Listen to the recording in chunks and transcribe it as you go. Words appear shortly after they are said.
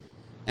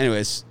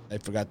Anyways, I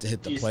forgot to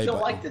hit the play button. You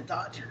still like the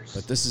Dodgers.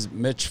 But this is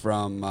Mitch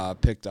from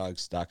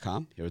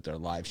PickDogs.com here with our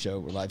live show.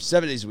 We're live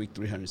 7 days a week,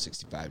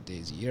 365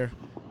 days a year.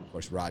 Of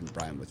course, Rod and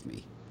Brian with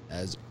me,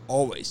 as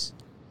always.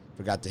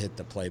 Forgot to hit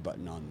the play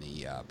button on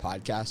the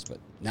podcast, but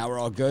now we're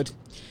all good.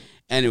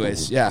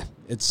 Anyways, yeah,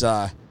 it's,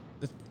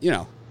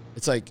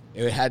 it's like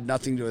it had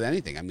nothing to do with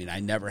anything. I mean, I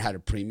never had a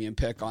premium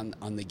pick on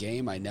the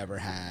game. I never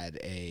had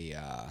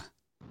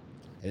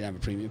I didn't have a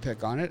premium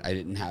pick on it. I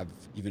didn't have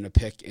even a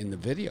pick in the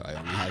video. I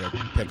only had a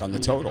pick on the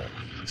total.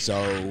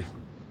 So,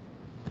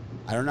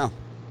 I don't know.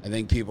 I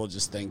think people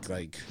just think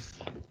like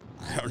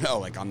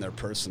I'm their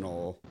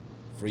personal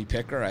free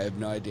picker. I have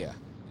no idea.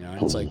 You know,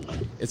 it's like,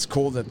 it's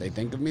cool that they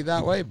think of me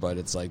that way, but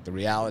it's like the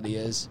reality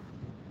is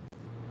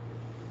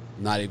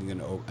I'm not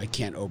even I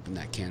can't open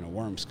that can of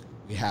worms.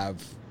 We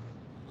have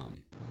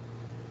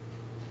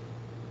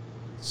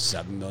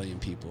 7 million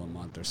people a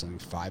month or something,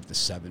 5 to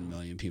 7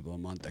 million people a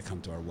month that come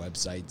to our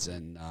websites,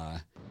 and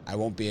I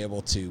won't be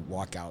able to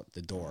walk out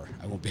the door.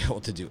 I won't be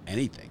able to do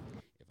anything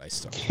if I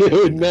start.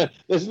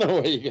 There's no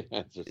way you can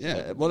answer.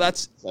 Yeah, well,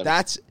 that's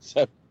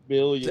 7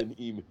 million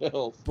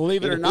emails.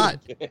 Believe it or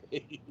not,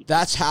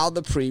 that's how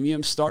the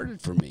premium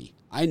started for me.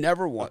 I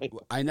never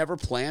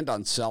planned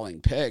on selling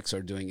picks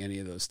or doing any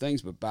of those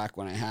things, but back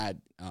when I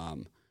had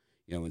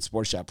when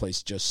Sports Chat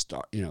Place just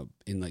started,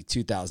 in like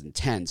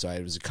 2010, so I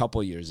was a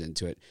couple years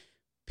into it,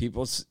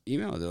 people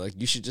email, they're like,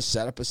 you should just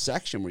set up a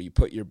section where you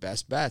put your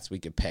best bets. We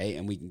could pay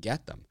and we can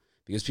get them,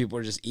 because people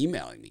are just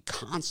emailing me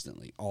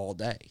constantly all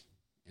day.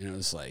 And I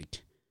was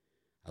like,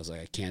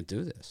 I can't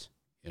do this.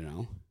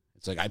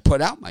 It's like I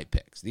put out my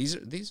picks. These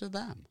are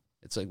them.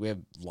 It's like we have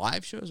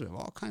live shows, we have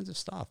all kinds of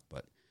stuff,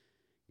 but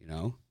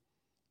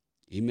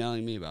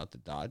emailing me about the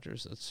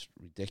Dodgers, that's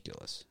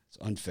ridiculous. It's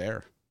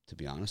unfair, to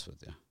be honest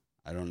with you.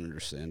 I don't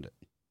understand it.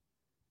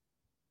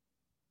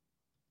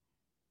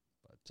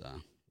 But,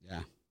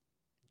 yeah,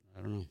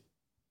 I don't know.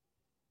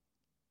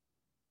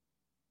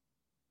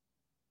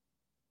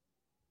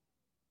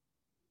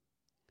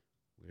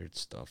 Weird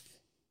stuff.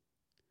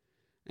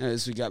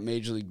 Anyways, we got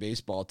Major League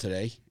Baseball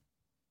today,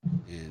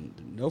 and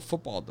no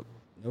football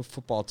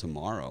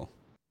tomorrow,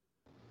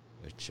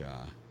 which,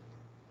 a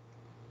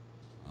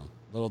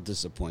little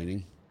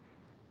disappointing.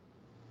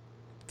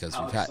 Because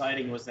how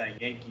exciting was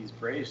that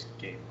Yankees-Braves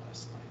game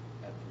last night?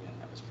 At the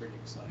end, that was pretty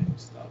exciting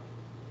stuff.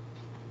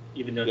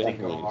 Even though it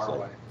didn't go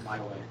my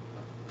way.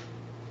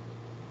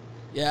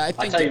 Yeah,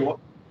 I'll tell you what.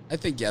 I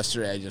think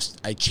yesterday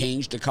I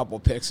changed a couple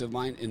picks of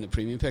mine in the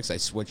premium picks. I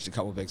switched a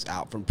couple picks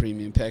out from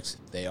premium picks.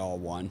 They all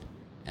won,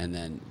 and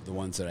then the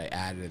ones that I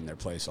added in their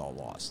place all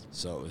lost.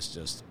 So it was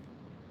just,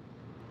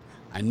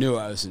 I knew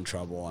I was in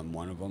trouble on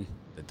one of them,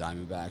 the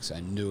Diamondbacks. I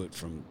knew it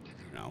from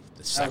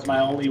the second. That was my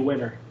only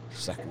winner.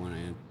 Second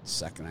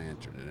I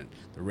entered it in.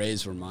 The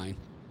Rays were mine.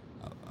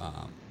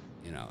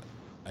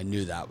 I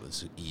knew that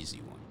was an easy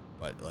one,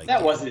 but like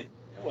that wasn't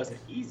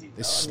easy. Though.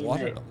 They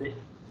slaughtered them.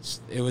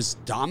 It was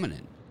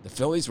dominant. The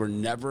Phillies were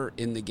never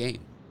in the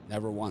game,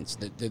 never once.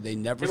 They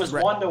never. It was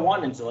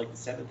 1-1 until like the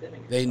 7th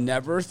inning. They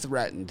never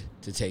threatened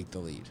to take the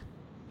lead,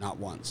 not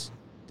once.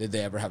 Did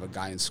they ever have a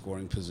guy in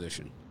scoring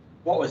position?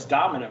 What was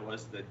dominant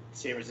was the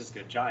San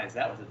Francisco Giants.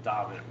 That was a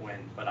dominant win,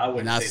 but I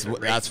wouldn't say the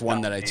Rays that's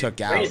one that I took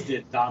out. Rays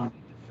did dominate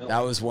the Phillies. That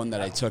was one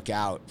that I took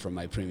out from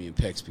my premium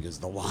picks because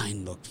the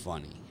line looked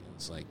funny. It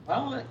was like,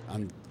 the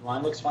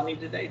line looks funny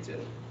today too.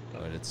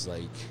 But it's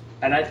like,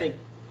 and I think.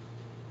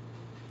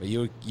 But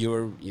you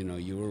were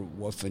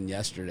woofing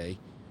yesterday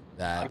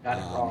that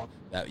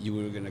you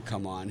were going to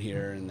come on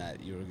here and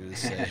that you were going to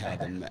say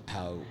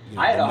how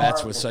the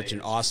Mets was such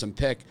an awesome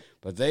pick,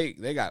 but they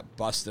got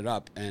busted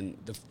up, and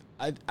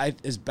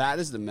as bad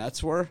as the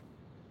Mets were,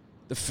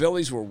 the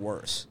Phillies were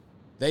worse.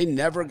 They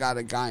never got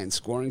a guy in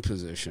scoring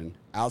position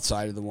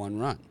outside of the one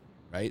run,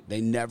 right?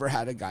 They never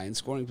had a guy in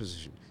scoring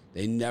position.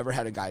 They never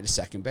had a guy to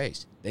second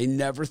base. They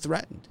never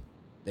threatened.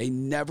 They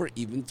never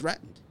even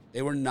threatened.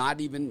 They were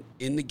not even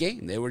in the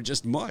game. They were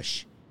just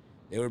mush.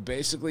 They were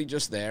basically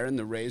just there, and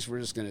the Rays were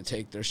just going to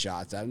take their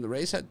shots at them. The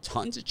Rays had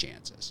tons of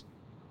chances.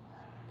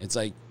 It's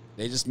like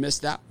they just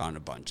missed out on a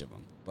bunch of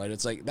them. But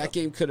it's like that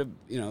game could have,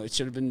 it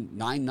should have been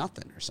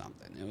 9-0 or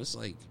something. It was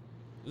like,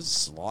 it was a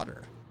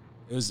slaughter.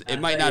 It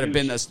might not have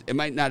been it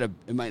might not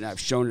have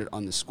shown it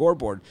on the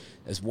scoreboard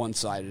as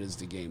one-sided as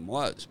the game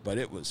was, but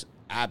it was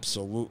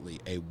absolutely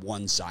a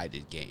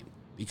one-sided game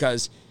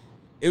because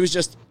it was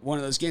just one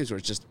of those games where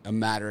it's just a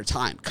matter of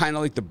time. Kind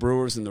of like the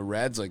Brewers and the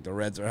Reds. Like the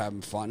Reds are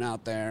having fun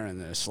out there and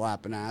they're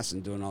slapping ass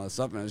and doing all this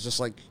stuff. And it was just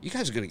like, you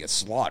guys are going to get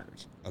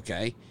slaughtered,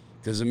 okay?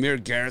 Because Amir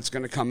Garrett's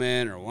going to come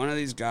in or one of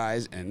these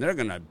guys and they're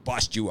going to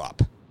bust you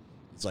up.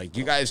 It's like,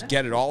 you guys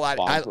get it all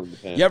out.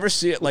 You ever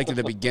see it like at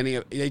the beginning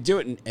of, they do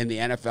it in the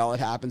NFL, it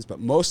happens, but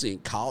mostly in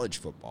college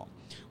football,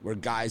 where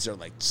guys are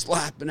like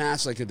slapping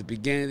ass like at the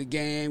beginning of the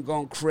game,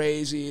 going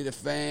crazy, the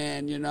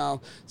fan,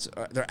 so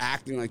they're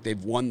acting like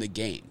they've won the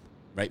game.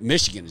 Right,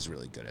 Michigan is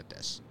really good at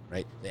this.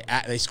 Right,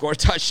 they score a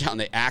touchdown,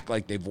 they act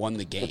like they've won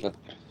the game,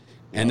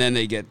 and then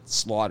they get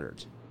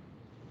slaughtered.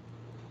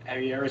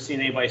 Have you ever seen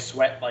anybody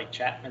sweat like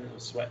Chapman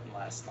was sweating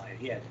last night?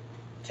 He had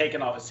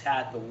taking off his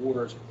hat, the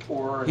water's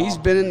pouring. He's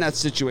been in that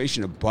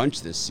situation a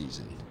bunch this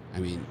season. I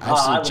mean,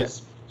 I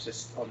was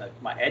just on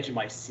my edge of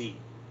my seat,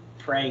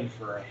 praying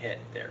for a hit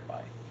there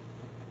by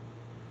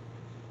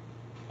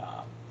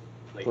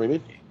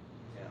Freeman.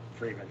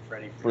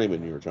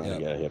 Freeman, you were trying to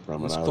get a hit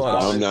from, and I was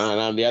on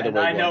the other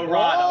way. I know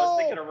Rod. I was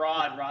thinking of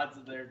Rod. Rod's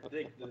there.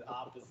 The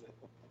opposite.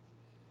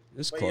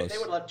 It's but close. If they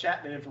would have left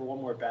Chapman in for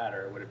one more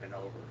batter, it would have been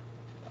over.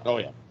 Oh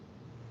yeah.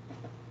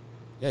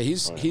 Yeah,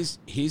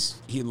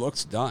 he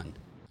looks done.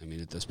 I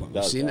mean, at this point,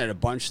 we've seen that a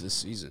bunch this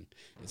season.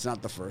 It's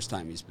not the first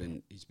time he's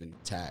been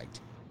tagged.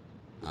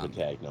 He's been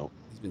tagged, no.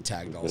 He's been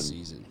tagged all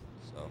season.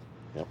 So.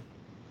 Yep.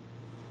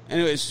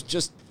 Anyways,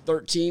 just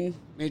 13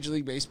 Major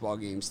League Baseball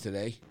games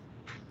today.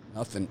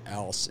 Nothing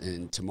else.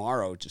 And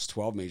tomorrow, just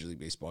 12 Major League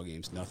Baseball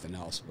games, nothing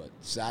else. But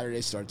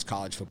Saturday starts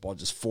college football,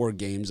 just 4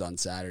 games on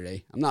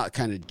Saturday. I'm not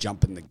kind of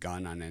jumping the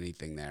gun on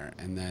anything there.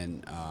 And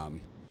then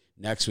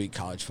next week,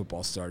 college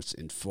football starts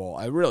in full.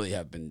 I really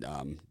have been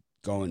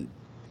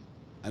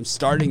I'm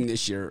starting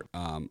this year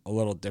a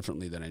little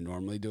differently than I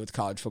normally do with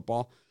college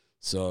football.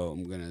 So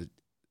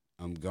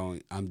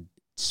I'm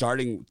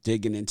starting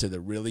digging into the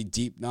really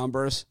deep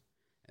numbers,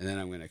 and then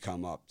I'm going to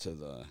come up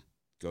to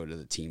go to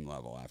the team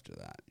level after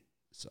that.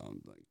 So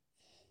I'm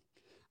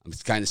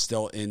kind of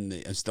still in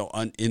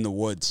the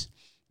woods.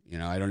 You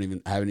know, I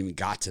haven't even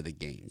got to the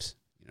games,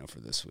 for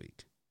this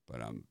week,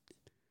 but I'm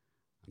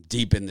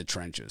deep in the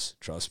trenches.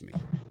 Trust me.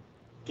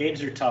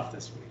 Games are tough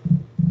this week.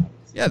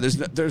 Yeah,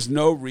 there's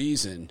no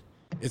reason.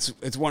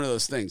 It's one of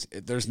those things.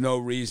 There's no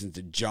reason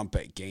to jump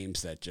at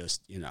games that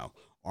just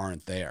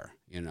aren't there.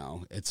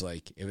 It's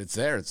like if it's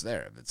there, it's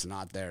there. If it's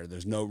not there,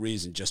 there's no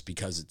reason just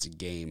because it's a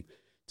game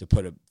to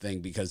put a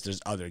thing, because there's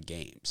other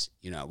games.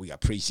 We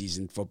got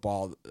preseason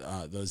football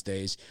those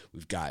days.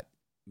 We've got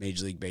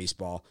Major League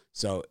Baseball.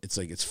 So it's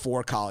like it's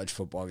 4 college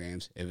football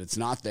games. If it's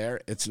not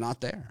there, it's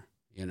not there.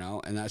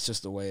 And that's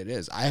just the way it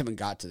is. I haven't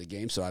got to the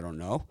game, so I don't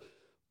know.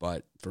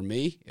 But for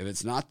me, if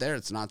it's not there,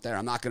 it's not there.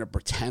 I'm not going to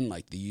pretend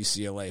like the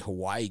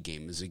UCLA-Hawaii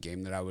game is a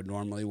game that I would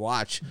normally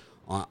watch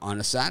on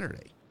a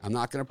Saturday. I'm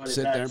not going to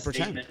sit there and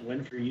pretend. Statement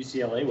win for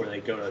UCLA where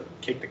they go to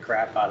kick the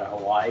crap out of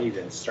Hawaii,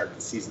 then start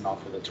the season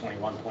off with a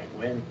 21-point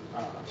win.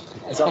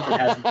 I don't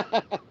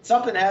know.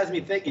 Something has me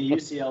thinking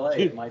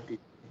UCLA might be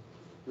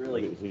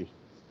really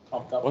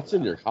pumped up. What's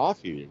in your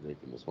coffee you're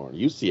drinking this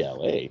morning?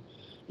 UCLA?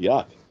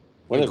 Yuck.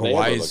 When have they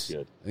ever looked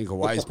good? I think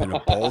Hawaii's been a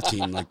bowl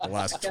team like the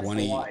last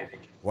 20.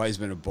 Hawaii's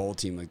been a bowl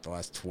team like the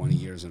last 20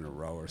 years in a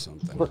row or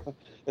something.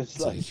 it's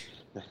like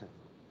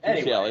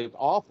UCLA was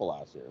awful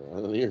last year.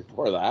 And the year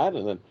before that,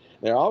 and then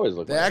they're always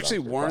looking. They actually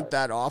weren't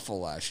that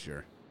awful last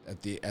year.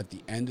 At the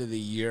end of the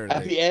year.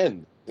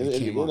 They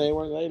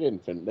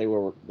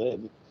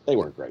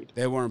weren't great.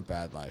 They weren't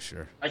bad last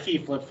year. I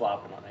keep flip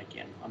flopping on that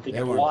game. I'm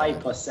thinking Hawaii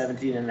plus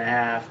 17.5.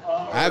 I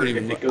haven't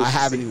even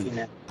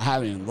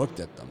looked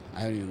at them. I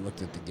haven't even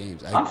looked at the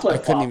games. I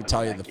couldn't even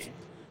tell you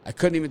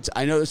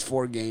I know there's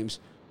 4 games.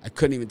 I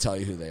couldn't even tell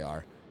you who they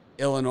are.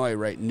 Illinois,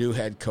 right? New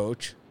head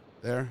coach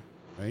there,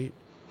 right?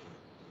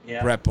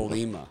 Yeah. Brett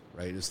Bielema,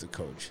 right, is the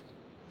coach.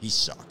 He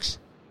sucks.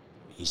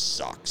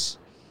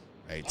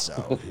 Right?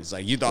 So he's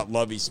like, if you thought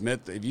Lovie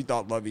Smith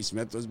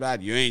was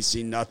bad, you ain't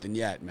seen nothing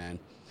yet, man.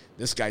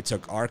 This guy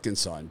took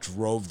Arkansas and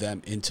drove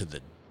them into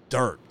the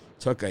dirt.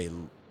 Took a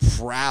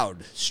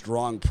proud,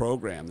 strong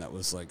program that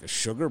was like a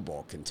Sugar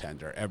Bowl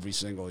contender every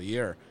single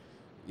year,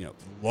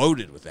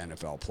 loaded with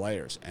NFL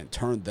players, and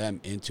turned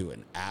them into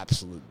an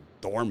absolute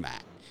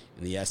doormat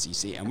in the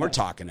SEC. And we're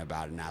talking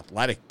about an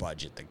athletic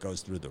budget that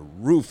goes through the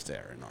roof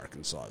there in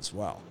Arkansas as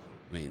well.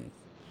 I mean,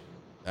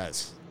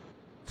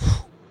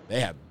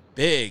 they have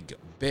big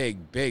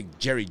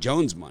Jerry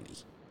Jones money,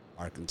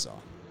 Arkansas.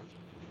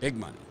 Big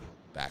money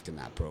back in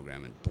that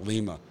program. And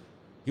Bielema,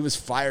 he was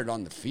fired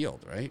on the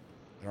field, right?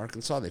 At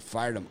Arkansas, they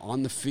fired him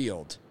on the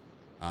field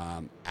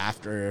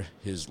after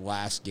his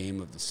last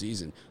game of the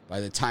season. By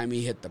the time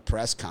he hit the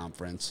press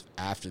conference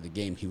after the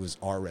game, he was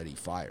already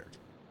fired.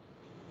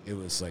 It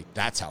was like,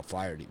 that's how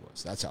fired he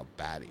was. That's how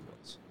bad he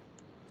was.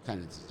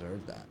 Kind of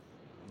deserved that.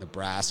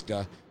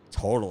 Nebraska,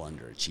 total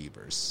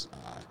underachievers.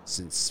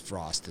 Since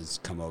Frost has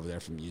come over there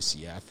from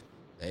UCF,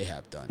 they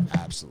have done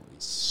absolutely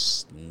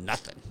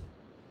nothing.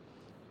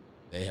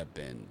 They have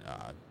been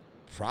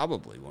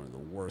probably one of the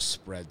worst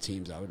spread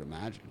teams I would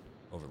imagine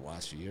over the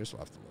last few years.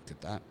 We'll have to look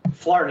at that.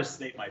 Florida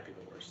State might be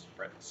the worst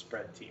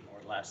spread team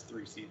over the last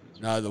 3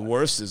 seasons. No, the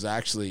worst is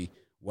actually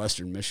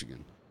Western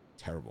Michigan.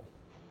 Terrible.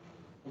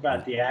 What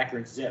about the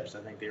Akron Zips?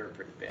 I think they were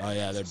pretty bad. Oh,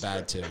 yeah, they're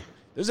bad too.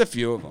 There's a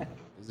few of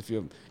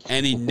them.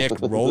 Any Nick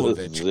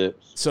Rolovich.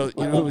 So,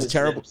 who was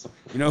terrible?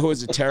 Who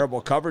was a terrible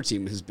cover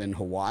team has been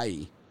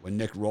Hawaii when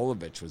Nick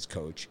Rolovich was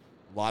coach.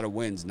 A lot of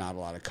wins, not a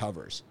lot of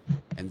covers.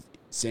 And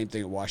same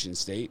thing at Washington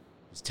State.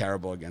 He's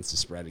terrible against the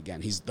spread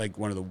again. He's like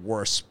one of the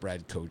worst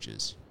spread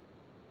coaches.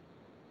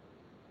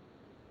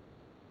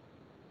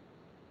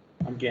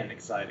 I'm getting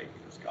excited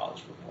because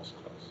college football's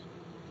close.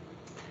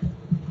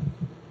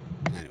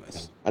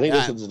 Anyways. I think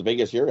this is the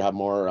biggest year to have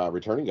more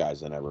returning guys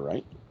than ever,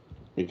 right?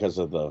 Because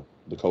of the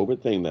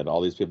COVID thing that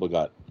all these people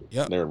got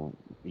their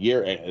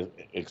year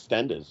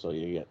extended, so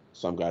you get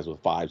some guys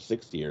with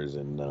 5-6 years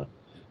in the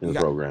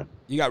program.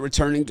 You got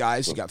returning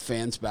guys, you got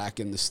fans back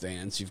in the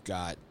stands, you've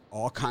got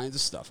all kinds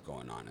of stuff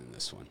going on in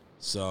this one.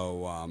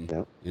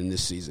 So in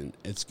this season,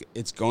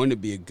 it's going to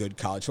be a good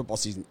college football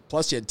season.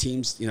 Plus, you had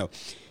teams.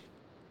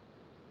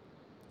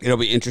 It'll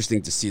be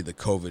interesting to see the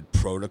COVID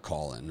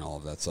protocol and all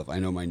of that stuff. I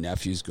know my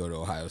nephews go to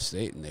Ohio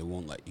State, and they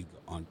won't let you go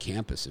on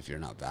campus if you're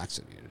not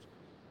vaccinated.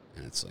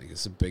 And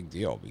it's a big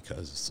deal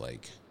because it's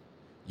like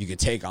you could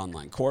take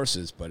online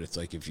courses, but it's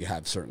like if you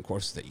have certain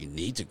courses that you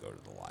need to go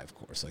to the live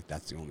course, like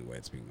that's the only way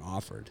it's being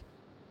offered.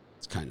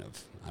 It's kind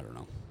of, I don't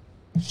know.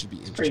 It should be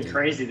interesting. It's pretty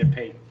crazy to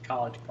pay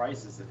college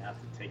prices and have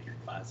to take your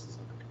classes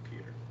on the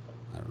computer.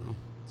 I don't know.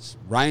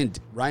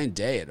 Ryan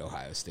Day at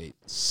Ohio State,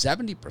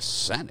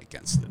 70%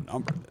 against the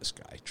number. This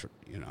guy,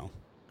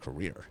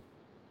 career.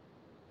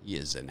 He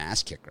is an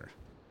ass kicker,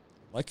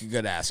 like a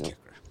good ass kicker.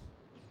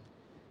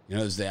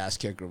 The ass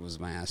kicker was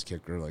my ass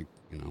kicker.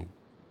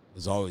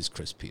 Was always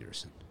Chris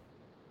Peterson.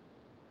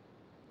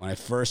 When I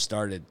first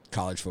started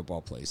college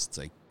football plays, it's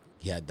like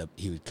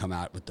he would come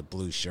out with the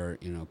blue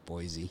shirt,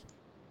 Boise.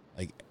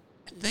 Like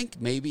I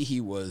think maybe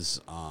he was.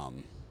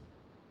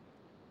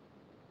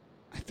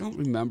 I don't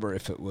remember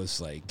if it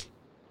was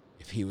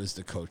if he was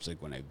the coach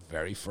when I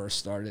very first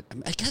started.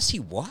 I guess he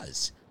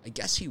was.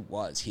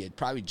 He had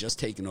probably just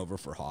taken over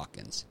for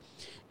Hawkins,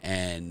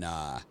 and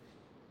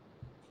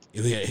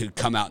he'd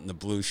come out in the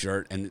blue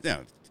shirt, and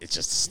it's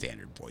just a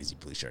standard Boise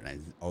blue shirt.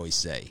 And I always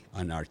say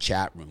on our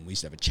chat room, we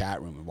used to have a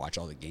chat room and watch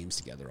all the games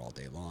together all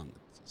day long.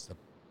 It's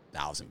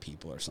 1,000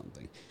 people or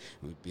something.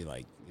 It would be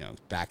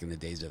back in the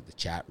days of the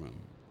chat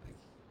room.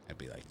 I'd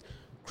be like,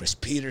 Chris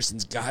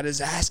Peterson's got his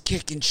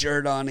ass-kicking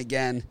shirt on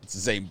again. It's the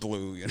same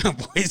blue,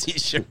 Boise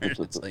shirt.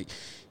 It's like,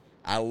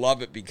 I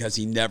love it because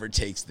he never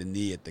takes the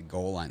knee at the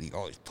goal line. He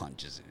always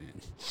punches it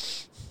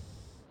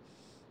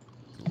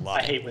in.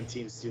 I hate when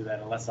teams do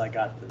that unless I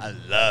got this. I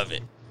love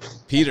it.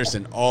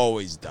 Peterson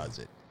always does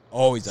it.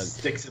 Always does.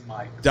 Sticks in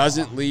my craw.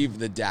 Doesn't leave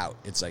the doubt.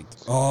 It's like,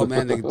 oh,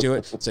 man, they can do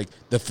it. It's like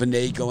the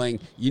finagling.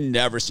 You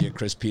never see a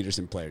Chris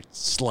Peterson player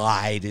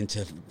slide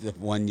into the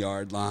 1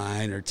 yard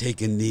line or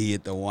take a knee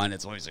at the one.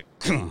 It's always like,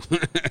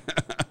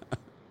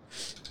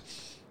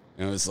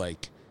 it was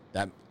like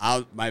that.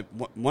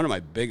 One of my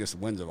biggest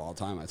wins of all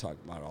time, I talk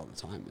about all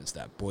the time, is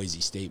that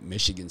Boise State,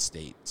 Michigan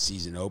State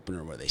season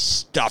opener where they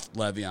stuffed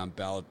Le'Veon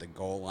Bell at the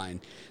goal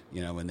line,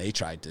 when they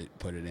tried to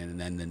put it in.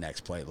 And then the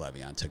next play,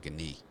 Le'Veon took a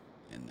knee.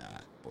 And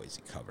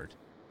Boise covered.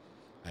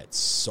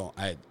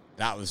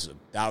 That was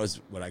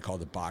what I call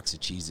the box of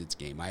Cheez-Its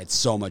game. I had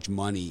so much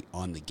money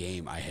on the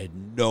game. I had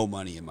no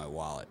money in my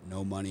wallet,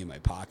 no money in my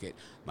pocket.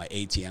 My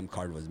ATM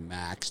card was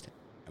maxed.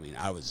 I mean,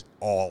 I was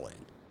all in.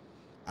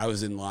 I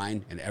was in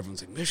line, and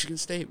everyone's like, Michigan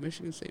State,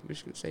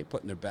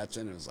 putting their bets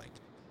in. It was like,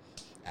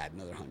 add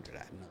another 100,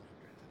 add another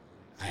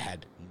 100. I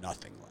had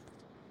nothing left.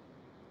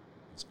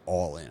 It was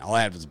all in. All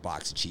I had was a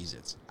box of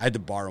Cheez-Its. I had to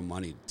borrow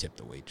money to tip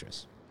the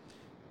waitress.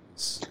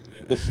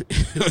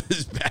 It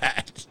was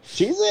bad.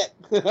 Cheese it.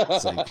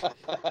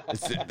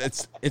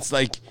 It's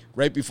like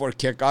right before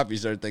kickoff, you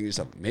start thinking to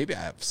yourself, maybe I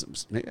have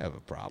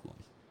a problem.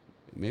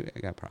 Maybe I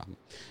got a problem.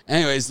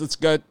 Anyways, let's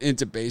go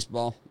into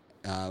baseball.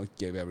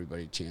 Give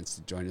everybody a chance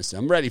to join us.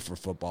 I'm ready for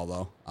football,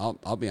 though.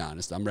 I'll be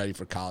honest. I'm ready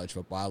for college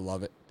football. I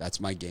love it.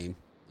 That's my game.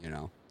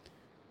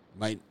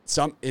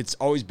 It's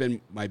always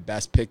been my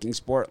best picking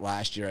sport.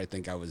 Last year, I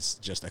think I was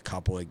just a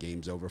couple of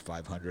games over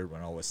 500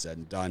 when all was said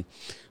and done.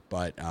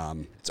 But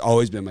it's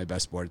always been my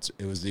best sport.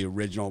 It was the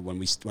original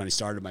when I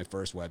started my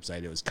first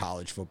website. It was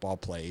College Football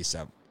Place.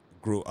 I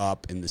grew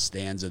up in the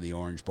stands of the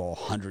Orange Bowl,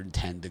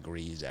 110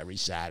 degrees every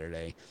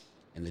Saturday,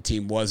 and the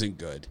team wasn't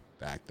good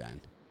back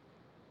then.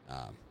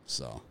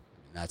 So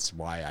that's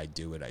why I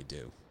do what I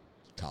do,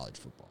 college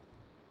football.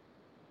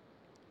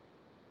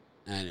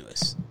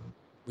 Anyways,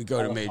 we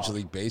go to Major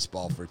League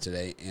Baseball for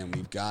today, and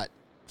we've got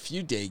a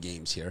few day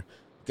games here.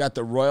 We've got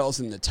the Royals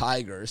and the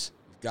Tigers.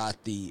 We've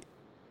got the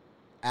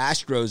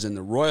Astros and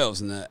the Royals,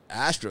 and the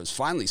Astros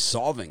finally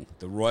solving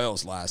the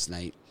Royals last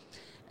night.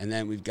 And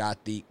then we've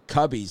got the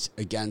Cubbies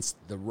against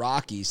the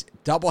Rockies.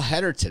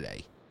 Doubleheader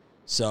today.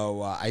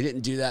 So I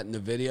didn't do that in the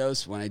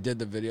videos. When I did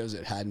the videos,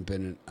 it hadn't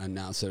been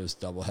announced that it was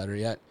doubleheader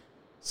yet.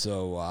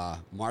 So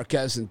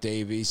Marquez and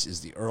Davies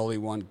is the early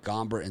one.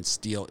 Gomber and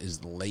Steele is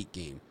the late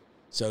game.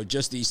 So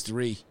just these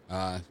three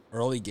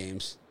early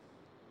games.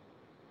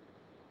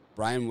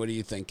 Brian, what are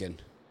you thinking?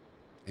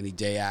 Any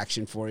day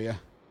action for you?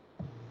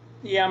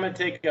 Yeah, I'm gonna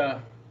take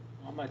a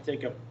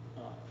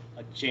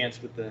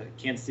chance with the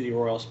Kansas City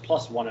Royals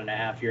plus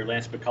 1.5 here.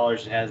 Lance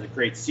McCullers has a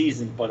great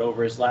season, but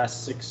over his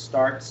last 6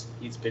 starts,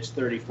 he's pitched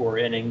 34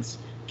 innings,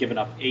 given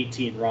up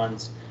 18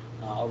 runs.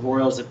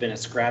 Royals have been a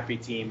scrappy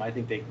team. I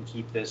think they can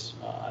keep this.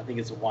 I think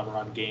it's a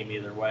 1-run game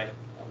either way.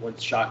 It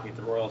wouldn't shock me if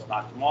the Royals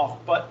knocked them off,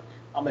 but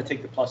I'm going to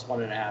take the plus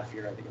 1.5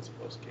 here. I think it's a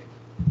close game.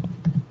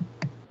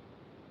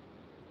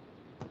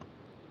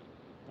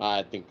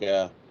 I think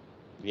the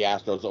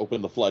Astros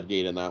open the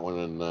floodgate in that one,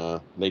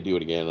 and they do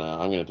it again.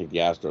 I'm going to take the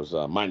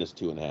Astros minus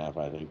 2.5.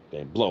 I think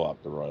they blow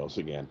up the Royals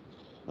again.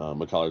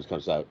 McCullers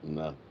comes out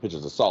and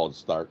pitches a solid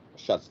start,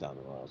 shuts down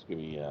the Royals. Give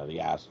me the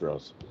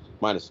Astros,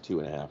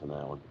 -2.5 in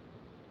that one.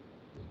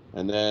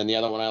 And then the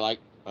other one I like,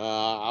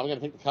 I'm going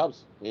to take the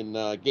Cubs in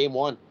Game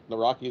 1. The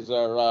Rockies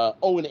are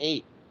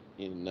 0-8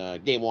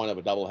 in Game 1 of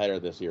a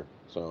doubleheader this year.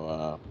 So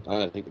I'm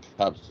going to take the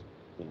Cubs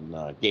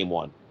in Game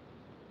 1.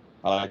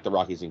 I like the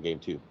Rockies in Game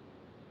 2.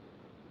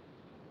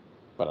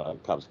 But I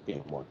like Cubs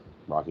Game 1.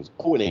 Rockies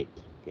 0-8,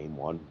 Game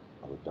 1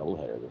 of a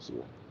doubleheader this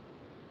year.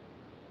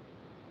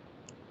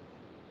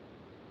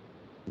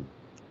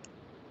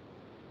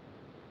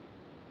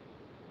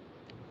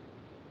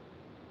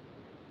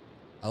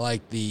 I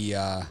like the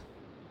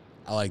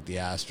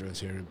Astros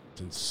here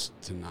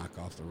to knock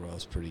off the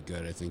Royals pretty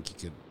good. I think you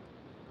could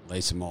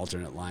lay some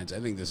alternate lines. I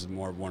think this is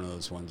more of one of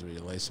those ones where you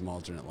lay some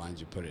alternate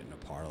lines, you put it in a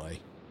parlay,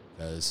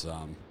 because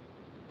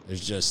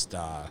there's just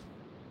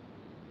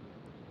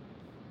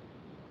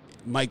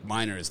Mike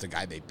Minor is the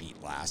guy they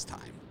beat last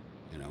time,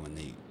 when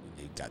they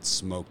got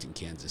smoked in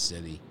Kansas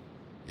City,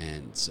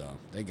 and so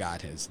they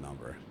got his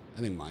number.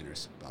 I think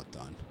Minor's about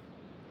done.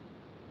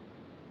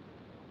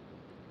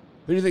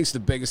 Who do you think's the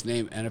biggest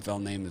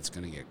NFL name that's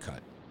going to get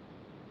cut?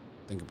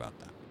 Think about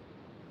that.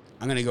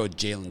 I'm going to go with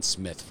Jalen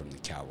Smith from the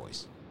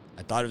Cowboys.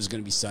 I thought it was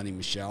going to be Sonny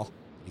Michel.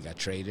 He got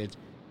traded.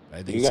 But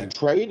I think he got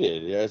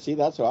traded. Yeah, see,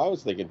 that's what I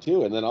was thinking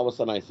too. And then all of a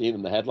sudden I see him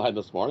in the headline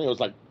this morning. I was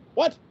like,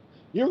 what?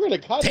 You're going to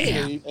cut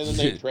him? And then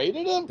they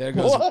traded him? There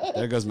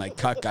goes my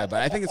cut guy.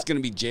 But I think it's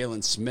going to be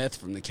Jalen Smith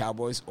from the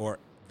Cowboys or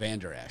Van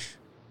Der Esch.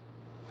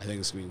 I think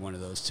it's going to be one of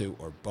those two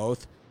or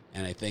both.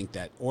 And I think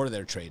that, or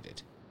they're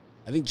traded.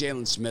 I think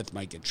Jalen Smith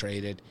might get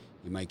traded.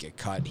 He might get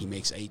cut. He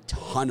makes a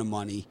ton of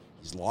money.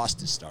 He's lost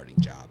his starting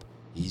job.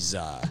 He's,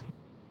 I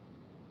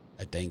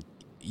think,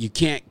 you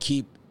can't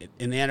keep,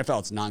 in the NFL,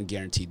 it's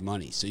non-guaranteed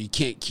money. So you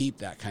can't keep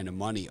that kind of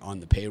money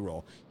on the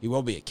payroll. He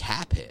will be a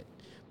cap hit,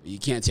 but you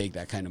can't take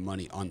that kind of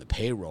money on the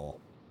payroll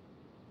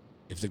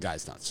if the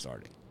guy's not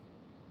starting.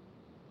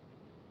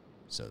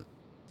 So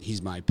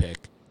he's my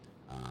pick.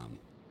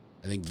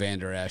 I think Van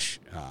Der Esch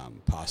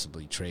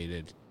possibly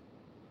traded.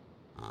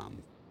 We'll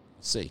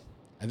see.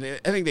 I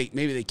think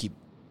they keep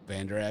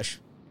Van Der Esch.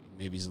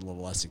 Maybe he's a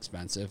little less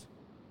expensive.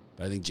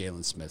 But I think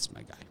Jalen Smith's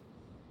my guy.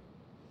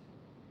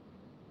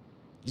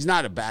 He's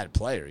not a bad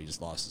player. He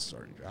just lost his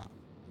starting job.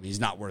 I mean, he's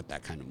not worth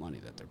that kind of money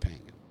that they're paying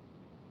him.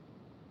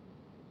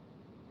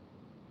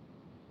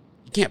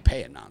 You can't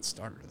pay a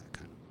non-starter that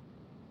kind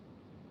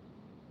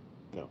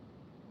of money. No.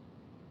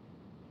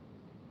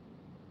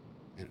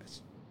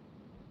 Anyways.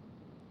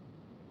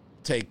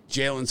 Take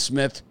Jalen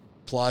Smith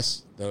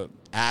plus the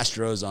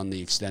Astros on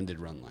the extended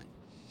run line.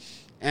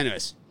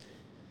 Anyways,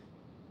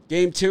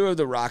 Game 2 of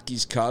the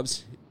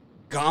Rockies-Cubs.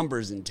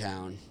 Gomber's in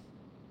town.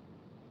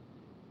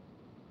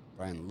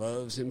 Brian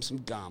loves him some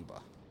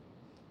Gamba.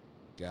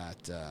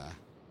 Got the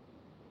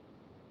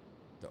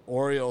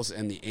Orioles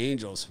and the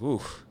Angels.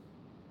 Whew.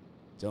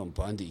 Dylan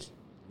Bundy,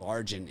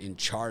 large and in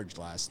charge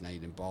last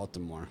night in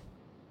Baltimore.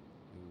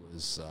 It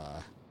was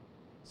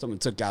someone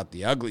took out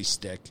the ugly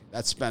stick.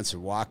 That's Spencer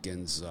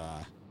Watkins.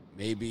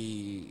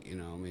 Maybe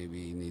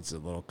he needs a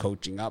little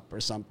coaching up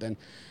or something.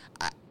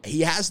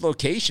 He has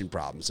location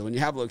problems. So when you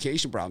have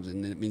location problems,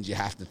 and it means you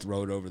have to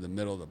throw it over the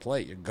middle of the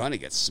plate, you're going to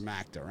get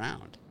smacked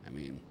around. I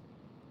mean,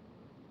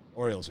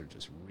 Orioles are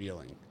just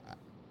reeling.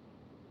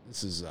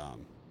 This is,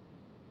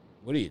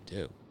 what do you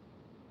do?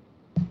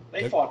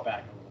 They fought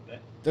back a little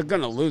bit. They're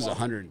going to lose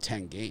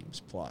 110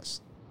 games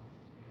plus.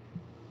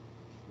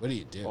 What do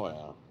you do? Oh,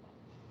 yeah.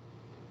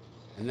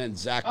 And then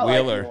Zach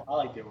Wheeler. I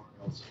like the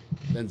Orioles.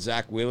 Then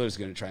Zach Wheeler's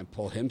going to try and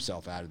pull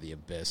himself out of the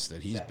abyss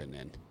that he's been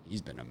in.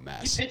 He's been a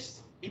mess.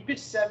 He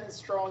pitched 7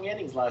 strong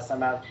innings last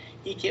time out.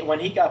 When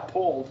he got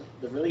pulled,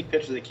 the relief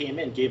pitcher that came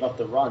in gave up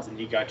the runs, and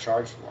he got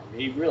charged for him.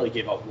 He really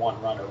gave up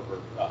 1 run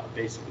over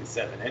basically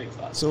 7 innings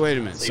last time. So wait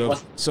a minute.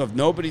 So if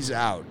nobody's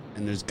out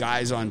and there's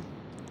guys on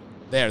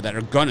there that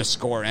are going to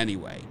score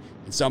anyway,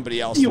 and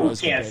somebody else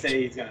throws the pitch.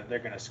 You can't say they're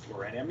going to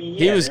score any. I mean,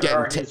 yeah,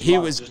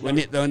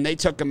 when they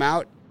took him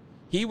out,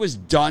 he was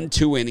done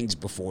 2 innings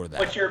before that.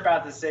 But you're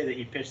about to say that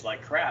he pitched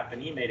like crap,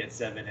 and he made it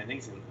 7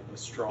 innings and was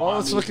strong. Well,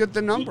 let's look at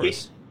the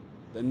numbers.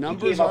 The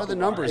numbers are the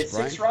numbers,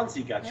 Brian. 6 runs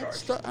he got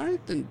charged. All right,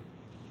 then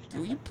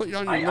you put it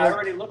on your. I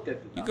already looked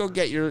at the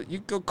numbers. You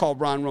go call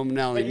Ron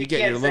Romanelli and you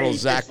get your little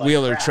Zach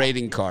Wheeler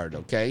trading card,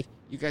 okay?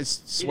 You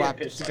guys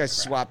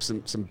swap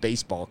some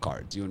baseball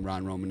cards, you and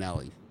Ron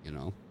Romanelli,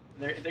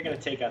 They're going to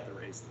take out the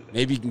race today.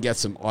 Maybe you can get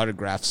some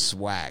autographed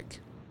swag.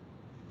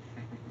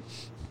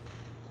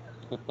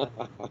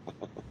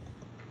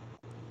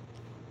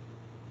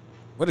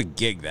 What a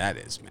gig that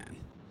is, man.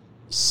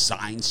 You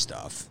sign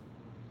stuff,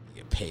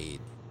 you get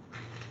paid.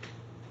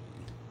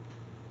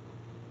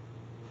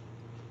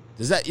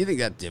 You think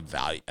that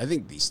devalue? I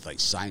think these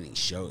signing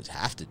shows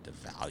have to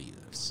devalue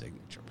the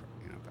signature.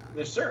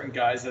 There's certain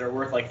guys that are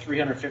worth like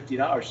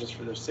 $350 just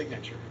for their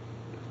signature.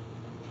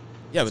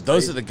 Yeah, but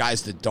those are the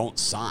guys that don't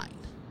sign.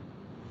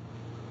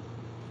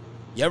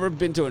 You ever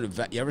been to an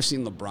event? You ever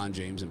seen LeBron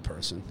James in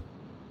person?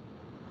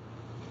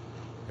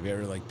 Have you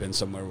ever been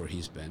somewhere where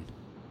he's been?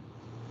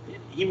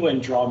 he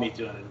wouldn't draw me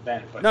to an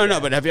event. But no.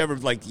 But have you ever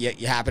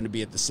you happen to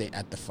be at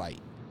the fight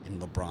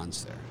and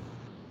LeBron's there?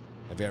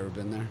 Have you ever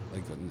been there?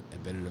 Like been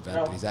at an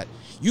event that he's at?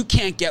 You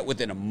can't get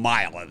within a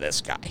mile of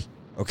this guy.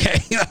 Okay,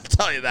 I'll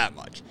tell you that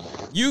much.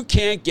 You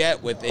can't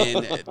get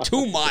within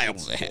 2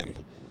 miles of him.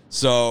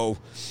 So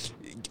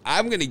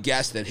I'm going to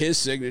guess that his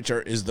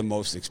signature is the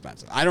most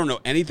expensive. I don't know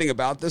anything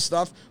about this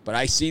stuff, but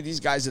I see these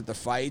guys at the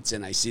fights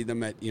and I see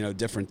them at,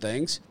 different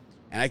things.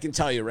 And I can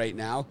tell you right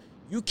now,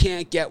 you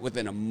can't get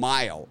within a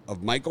mile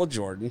of Michael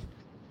Jordan.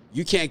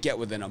 You can't get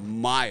within a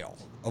mile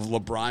of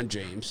LeBron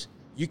James.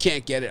 You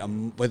can't get it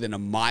within a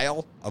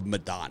mile of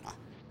Madonna.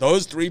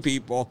 Those 3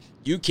 people,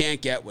 you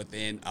can't get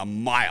within a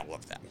mile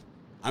of them.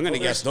 I'm going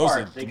to guess those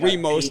are the 3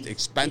 most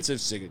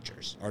expensive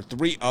signatures, or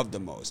 3 of the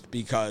most,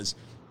 because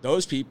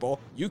those people,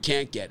 you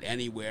can't get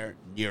anywhere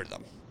near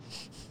them.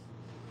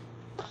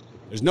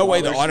 There's no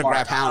way the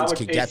autograph hounds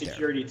could get there. I would pay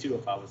security too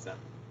if I was them.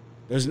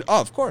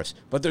 Of course,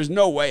 but there's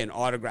no way an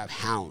autograph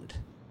hound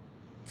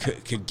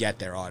could get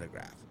their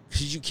autograph,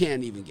 because you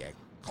can't even get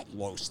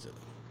close to them.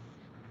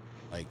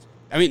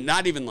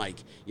 Not even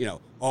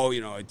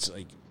it's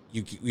like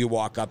you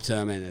walk up to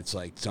them and it's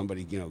like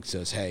somebody,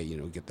 says, hey,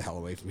 get the hell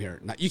away from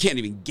here. You can't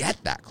even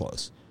get that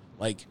close.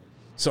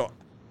 So,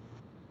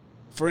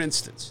 for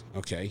instance,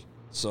 okay,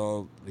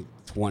 so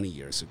 20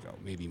 years ago,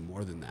 maybe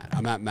more than that,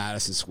 I'm at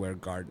Madison Square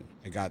Garden.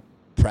 I got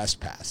press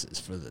passes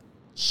for the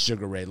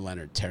Sugar Ray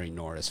Leonard, Terry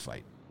Norris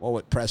fight. Well,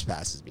 what press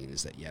passes mean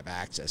is that you have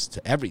access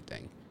to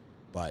everything,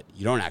 but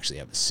you don't actually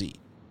have a seat.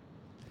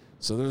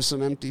 So there were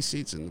some empty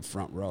seats in the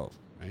front row,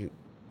 right?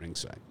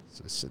 Ringside.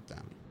 So I sit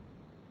down.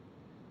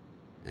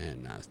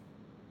 And,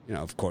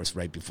 of course,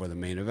 right before the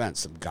main event,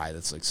 some guy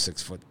that's like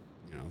 6 foot,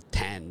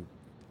 10,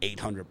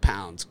 800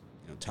 pounds,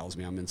 tells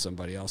me I'm in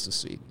somebody else's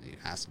seat. He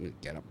asks me to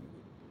get up.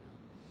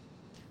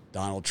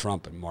 Donald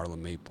Trump and Marla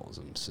Maples.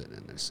 I'm sitting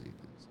in their seat.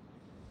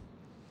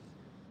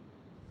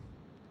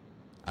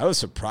 I was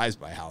surprised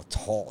by how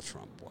tall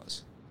Trump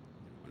was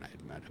when I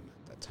had met him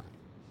at that time.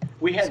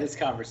 We had this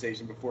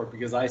conversation before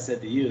because I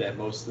said to you that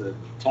most of the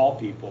tall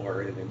people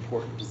are in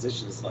important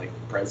positions like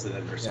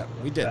president or something.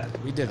 Yeah, we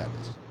did. We did have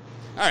this.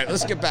 All right,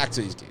 let's get back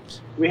to these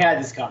games. We had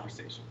this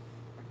conversation.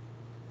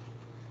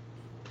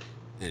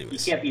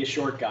 Anyways, you can't be a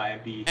short guy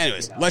and be.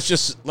 Anyways, let's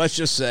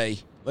just say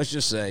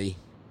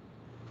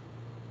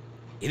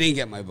he didn't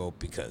get my vote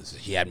because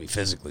he had me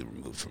physically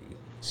removed from the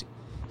seat.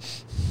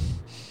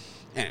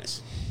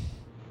 Anyways,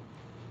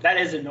 that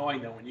is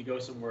annoying though when you go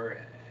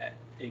somewhere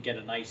and get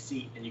a nice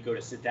seat and you go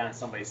to sit down and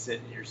somebody's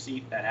sitting in your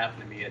seat. That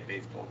happened to me at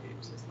baseball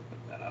games and stuff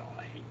like that.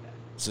 I hate that.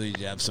 So you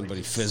have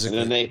somebody physically.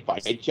 And then they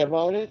fight you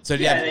about it. So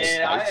do you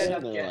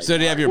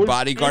have your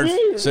bodyguard?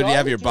 So do you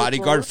have your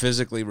bodyguard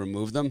physically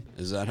remove them?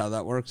 Is that how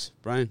that works,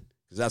 Brian?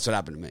 Because that's what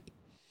happened to me.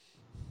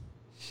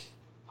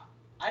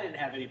 I didn't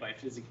have anybody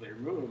physically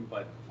remove them,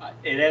 but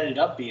it ended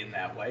up being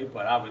that way.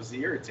 But I was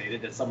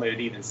irritated that somebody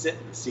would even sit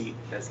in the seat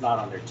that's not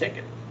on their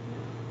ticket.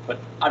 But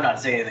I'm not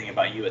saying anything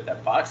about you at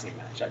that boxing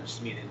match. I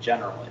just mean in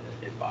general,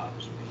 it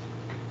bothers me.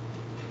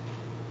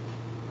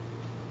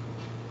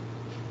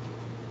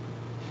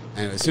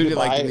 Anyways, who do you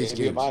like in these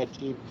games?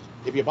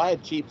 If you buy a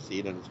cheap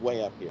seat and it's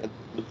way up here,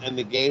 and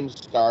the game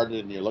started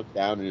and you look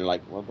down and you're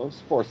like, well,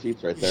 those 4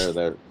 seats right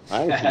there,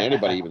 I haven't seen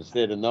anybody even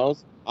sit in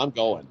those. I'm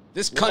going.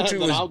 This country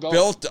was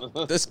built.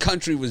 This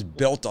country was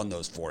built on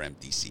those 4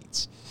 empty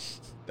seats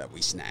that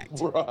we snagged.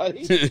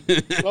 Right?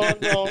 Oh,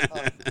 no.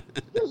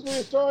 Excuse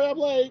me, sorry I'm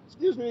late.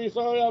 Excuse me,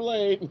 sorry I'm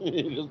late.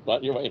 You just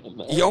butt your way in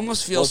there. You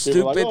almost feel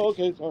stupid. Like, oh,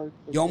 okay, sorry.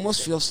 You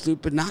almost feel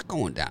stupid not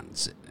going down and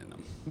sitting in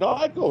them.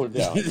 Not going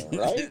down there,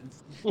 right?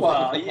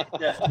 Well,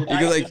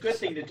 the good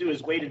thing to do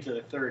is wait until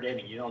the 3rd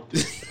inning. You don't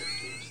do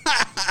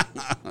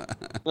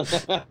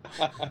it.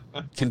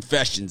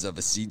 Confessions of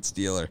a seat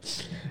stealer.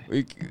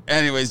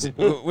 Anyways,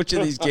 which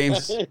of these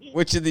games do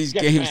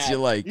you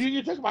like?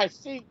 You took my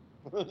seat,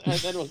 and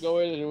then we'll go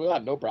in and we'll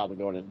have no problem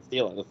going in and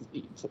stealing the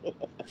seats.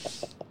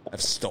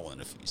 I've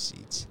stolen a few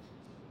seats.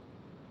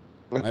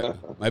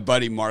 My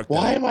buddy Mark.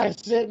 Why am I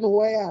sitting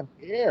way out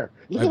here?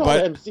 Look at all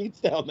them seats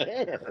down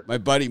there. My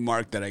buddy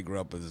Mark that I grew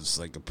up with is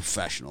like a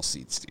professional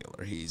seat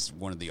stealer. He's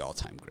one of the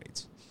all-time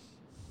greats.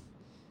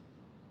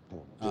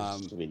 When I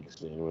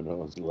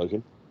was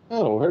looking.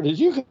 Oh, where did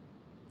you go?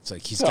 It's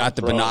like he's got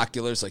the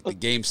binoculars. Like the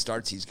game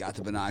starts, he's got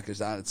the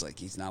binoculars out. It's like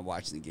he's not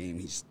watching the game.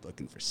 He's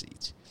looking for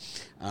seats.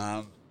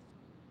 You're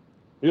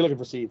looking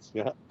for seats,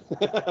 yeah.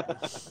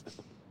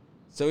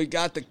 So we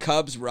got the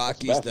Cubs,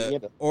 Rockies,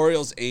 the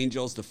Orioles,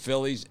 Angels, the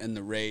Phillies, and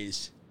the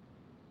Rays.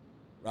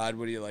 Rod,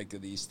 what do you like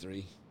of these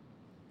 3?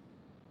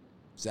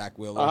 Zach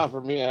Wheeler?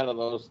 For me, out of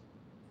those,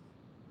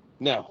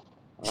 no.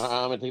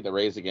 I'm going to take the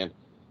Rays again.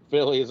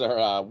 Phillies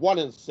are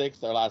 1-6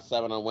 their last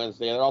 7 on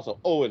Wednesday. They're also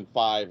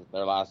 0-5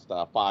 their last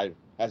 5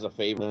 as a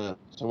favorite.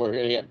 So we're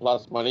going to get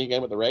plus money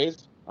again with the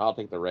Rays. I'll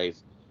take the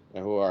Rays,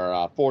 who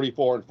are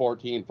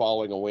 44-14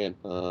 following a win.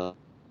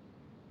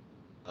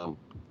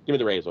 Give me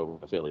the Rays over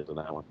the Phillies on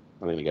that one.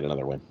 I'm going to get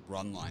another win.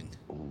 Run line.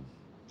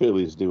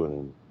 Phillies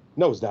doing a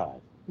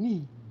nosedive.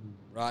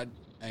 Rod,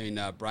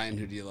 Brian,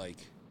 who do you like?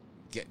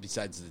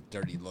 besides the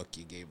dirty look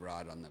you gave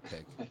Rod on the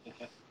pick.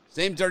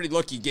 Same dirty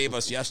look you gave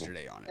us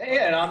yesterday on it.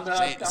 Yeah, and I'm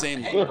not.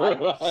 Same hey,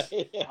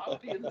 I'll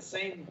be in the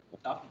same.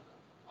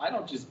 I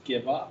don't just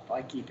give up.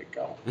 I keep it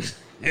going.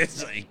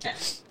 It's like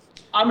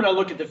I'm gonna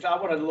look at I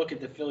want to look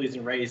at the Phillies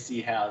and Rays,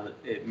 see how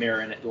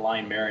the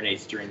line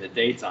marinates during the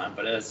daytime.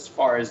 But as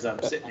far as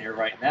I'm sitting here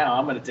right now,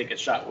 I'm gonna take a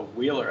shot with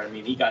Wheeler. I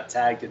mean, he got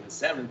tagged in the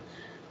 7th,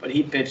 but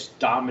he pitched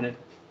dominant.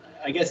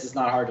 I guess it's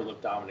not hard to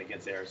look dominant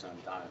against Arizona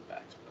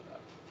Diamondbacks.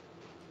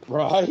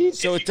 Right.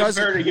 So it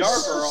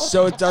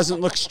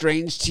doesn't look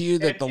strange to you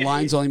that the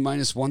line's only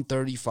minus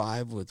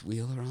 135 with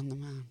Wheeler on the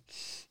mound.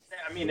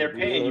 I mean, they're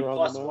paying you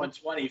plus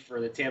 120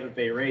 for the Tampa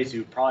Bay Rays,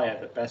 who probably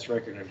have the best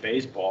record in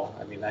baseball.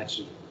 I mean, that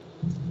should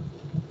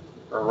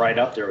are right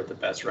up there with the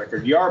best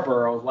record.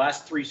 Yarborough,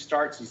 last 3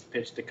 starts he's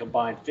pitched a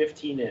combined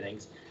 15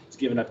 innings. He's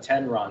given up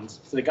 10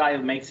 runs. So the guy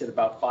who makes it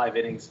about 5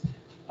 innings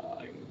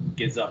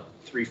gives up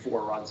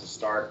 3-4 runs a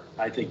start.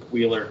 I think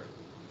Wheeler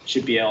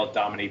should be able to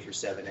dominate for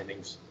 7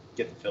 innings.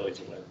 Get the Phillies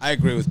a win. I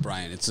agree with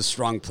Brian. It's a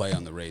strong play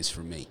on the Rays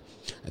for me.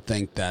 I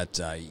think that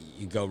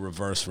you go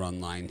reverse run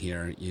line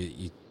here.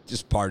 You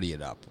just party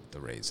it up with the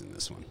Rays in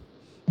this one.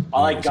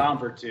 I like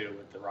Gomber, too,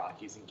 with the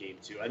Rockies in Game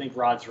 2. I think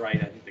Rod's right.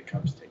 I think the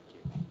Cubs take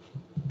Game 1.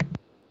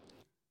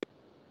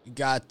 You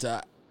got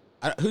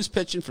who's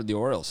pitching for the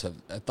Orioles?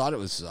 I thought it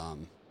was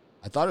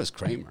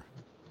Kramer.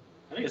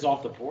 I think it's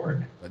off the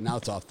board. But now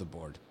it's off the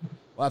board.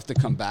 We'll have to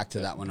come back to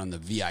that one on the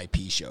VIP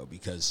show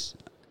because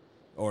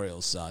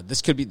Orioles,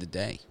 this could be the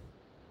day.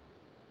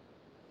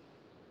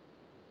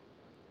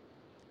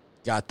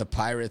 Got the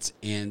Pirates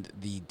and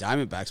the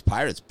Diamondbacks.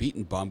 Pirates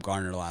beating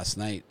Bumgarner last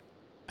night.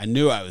 I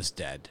knew I was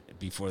dead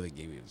before the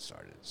game even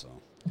started. So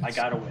I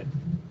got to win.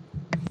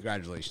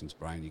 Congratulations,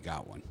 Brian. You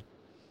got one.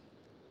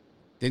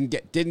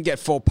 Didn't get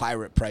full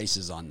Pirate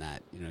prices on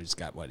that. Just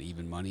got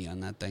even money on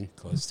that thing,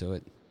 close to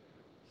it.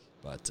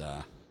 But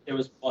it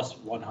was plus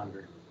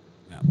 100.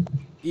 Yeah,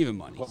 even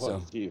money.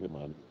 So even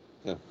money.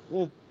 Yeah.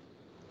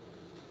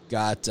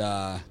 Got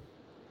the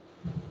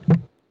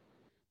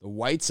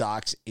White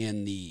Sox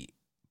and the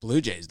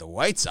Blue Jays. The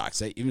White Sox,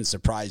 they even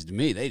surprised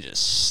me. They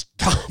just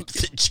stomped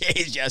the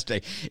Jays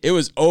yesterday. It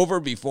was over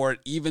before it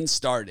even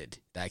started,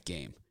 that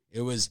game.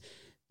 It was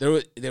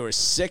there were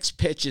 6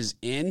 pitches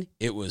in.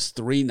 It was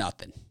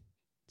 3-0.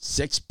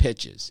 6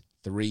 pitches,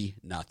 3-0.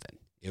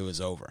 It was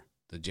over.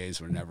 The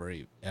Jays were never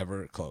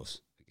ever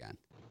close again.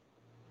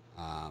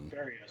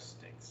 Barrios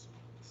stinks.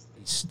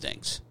 He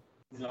stinks.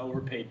 He's an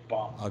overpaid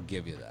bum. I'll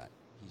give you that.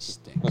 He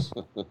stinks.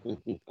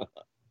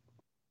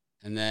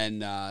 And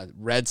then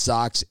Red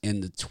Sox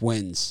and the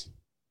Twins,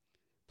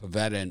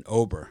 Pivetta and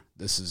Ober.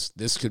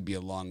 This could be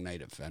a long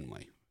night at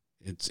Fenway.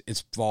 It's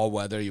fall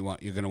weather. You're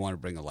going to want to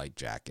bring a light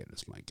jacket,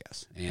 is my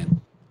guess,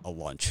 and a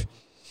lunch.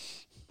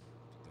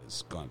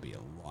 It's going to be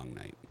a long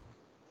night.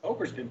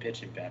 Ober's been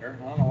pitching better.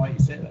 I don't know why you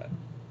say that.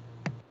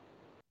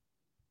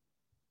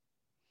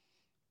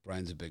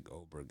 Brian's a big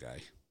Ober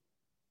guy.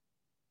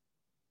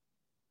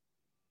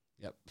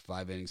 Yep,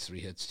 5 innings, 3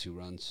 hits, 2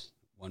 runs,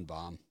 1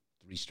 bomb,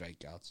 3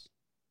 strikeouts.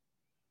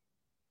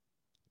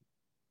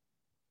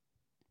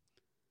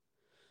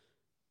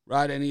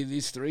 Rod, any of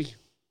these 3?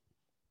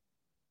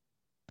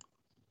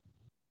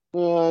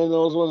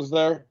 Those ones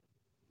there.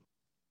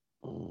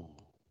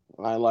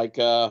 I like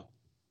the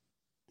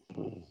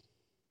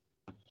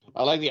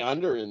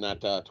under in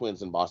that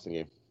Twins and Boston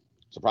game.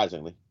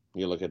 Surprisingly,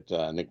 you look at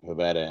Nick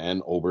Pivetta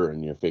and Ober,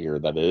 and you figure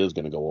that it is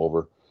going to go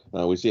over.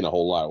 We've seen a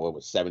whole lot. What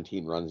was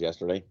 17 runs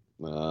yesterday?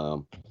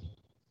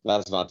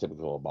 That's not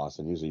typical of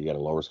Boston. Usually you get a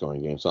lower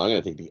scoring game. So I'm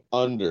going to take the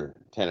under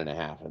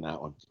 10.5 in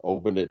that one.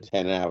 Opened at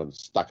 10.5 and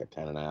stuck at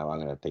 10.5. I'm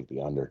going to take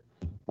the under.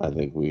 I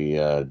think we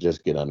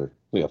just get under.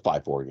 We got a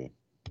 5-4 game.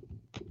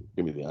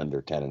 Give me the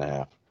under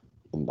 10.5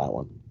 in that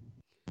one.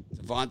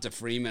 Devonta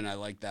Freeman, I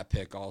like that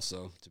pick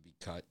also to be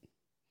cut.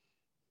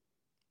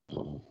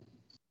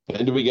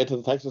 And do we get to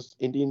the Texas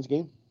Indians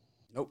game?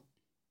 Nope.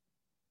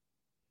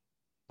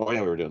 Oh,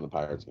 yeah, we were doing the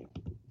Pirates game.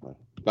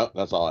 No,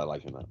 that's all I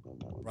like in that one.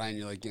 Ryan,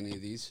 you like any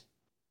of these?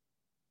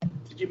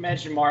 Did you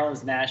mention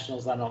Marlins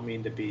Nationals? I don't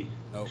mean to be.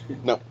 Nope.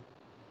 No.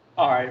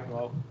 All right.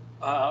 Well,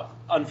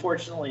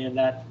 unfortunately, in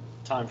that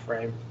time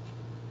frame,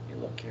 you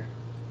look here.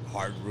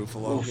 Hard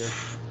Ruffalo here.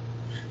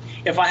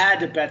 If I had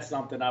to bet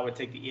something, I would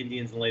take the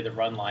Indians and lay the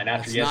run line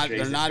after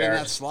yesterday's. They're not in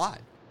that slot.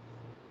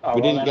 Oh,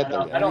 we didn't get there.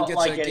 I don't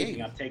like anything.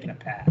 Game. I'm taking a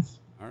pass.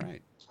 All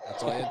right.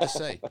 That's all I had to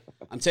say.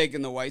 I'm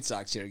taking the White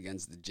Sox here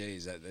against the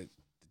Jays. The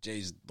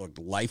Jays looked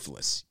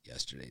lifeless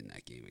yesterday in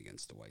that game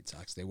against the White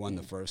Sox. They won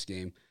the first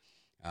game.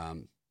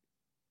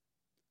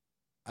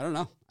 I don't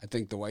know. I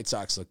think the White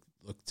Sox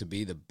looked to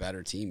be the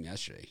better team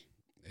yesterday.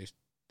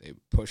 They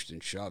pushed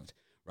and shoved.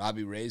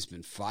 Robbie Ray's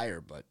been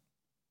fired, but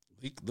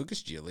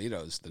Lucas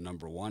Giolito is the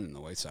number 1 in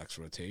the White Sox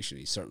rotation.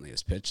 He certainly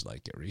has pitched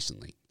like it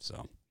recently.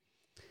 So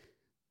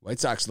White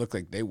Sox look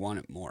like they want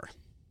it more.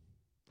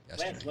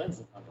 Yesterday. Lance Lynn's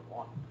the number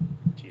 1.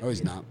 No,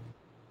 he's not.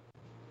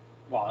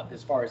 Well,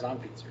 as far as I'm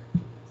concerned.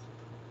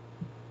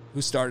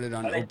 Who started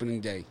on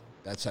opening day?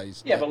 That's how you.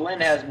 Yeah, but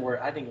Lynn has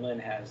more. I think Lynn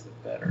has the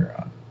better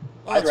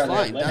Well,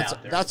 that's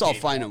fine. That's all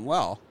fine and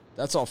well.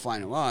 That's all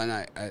fine and well.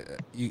 And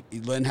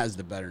Lynn has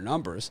the better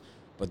numbers,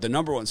 but the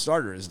number one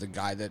starter is the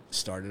guy that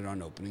started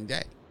on opening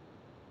day.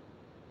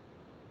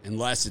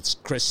 Unless it's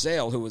Chris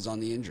Sale, who was on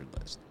the injured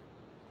list.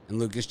 And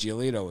Lucas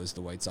Giolito is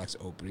the White Sox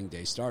opening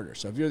day starter.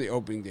 So if you're the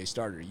opening day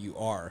starter, you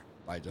are,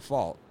 by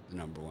default, the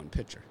number one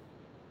pitcher.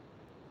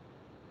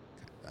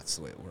 That's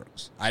the way it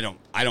works. I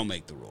don't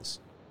make the rules.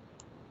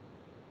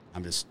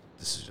 This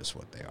is just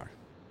what they are.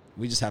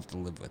 We just have to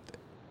live with it.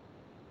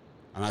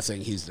 I'm not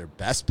saying he's their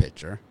best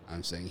pitcher.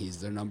 I'm saying he's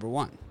their number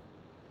one.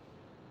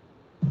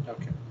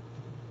 Okay.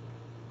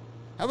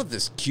 How about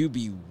this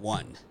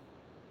QB1?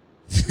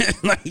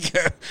 Like,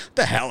 what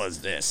the hell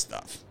is this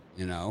stuff?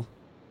 You know?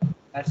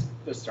 That's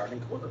the starting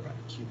quarterback.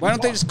 QB1. Why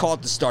don't they just call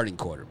it the starting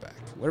quarterback?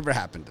 Whatever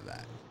happened to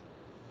that?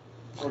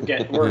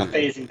 We're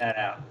phasing that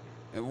out.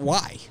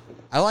 Why?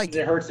 I like it.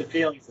 It hurts the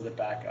feelings of the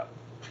backup.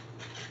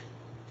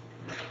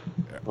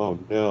 Oh,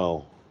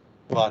 no.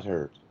 Butt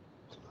hurt.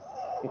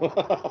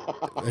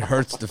 It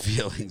hurts the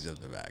feelings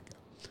of the backup.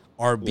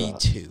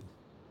 RB2.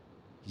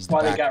 That's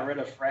why they got rid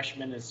of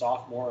freshmen and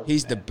sophomore.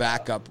 He's the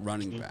backup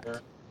running back.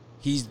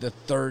 He's the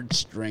third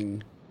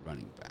string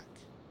running back.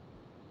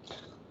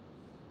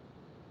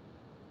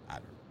 I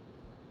don't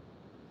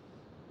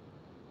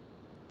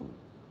know.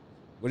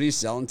 What are you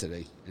selling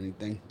today?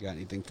 Anything? You got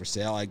anything for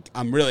sale?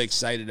 I'm really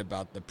excited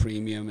about the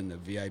premium and the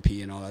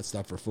VIP and all that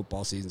stuff for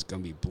football season. It's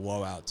going to be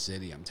blowout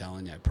city. I'm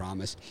telling you, I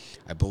promise.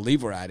 I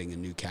believe we're adding a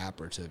new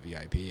capper to the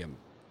VIP. I'm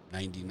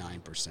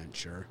 99%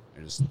 sure.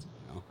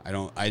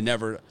 I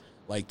never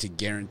like to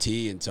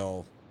guarantee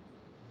until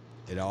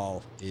it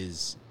all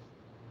is.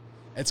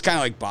 It's kind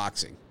of like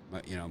boxing.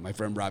 My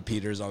friend Rob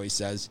Peters always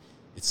says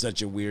it's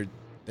such a weird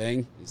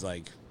thing. He's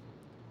like,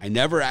 I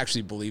never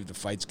actually believe the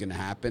fight's going to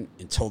happen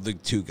until the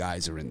two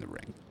guys are in the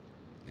ring.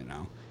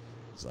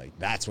 It's like,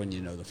 that's when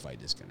you know the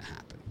fight is going to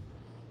happen.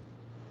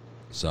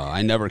 So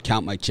I never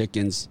count my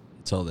chickens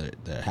until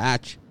they're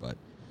hatch, but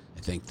I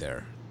think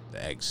the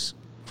eggs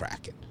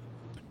cracking.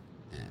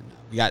 And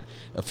we got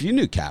a few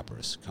new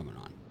cappers coming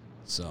on.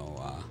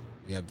 So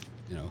we have,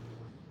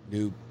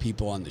 new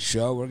people on the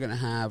show we're going to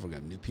have. We're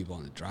going to have new people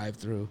on the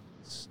drive-thru.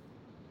 It's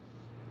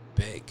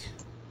big.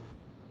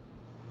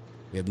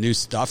 We have new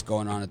stuff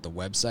going on at the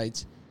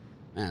websites.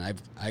 Man,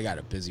 I got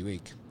a busy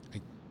week.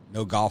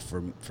 No golf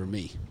for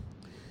me.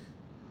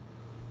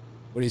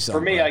 What are you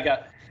selling?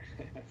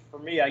 For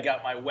me, I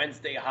got my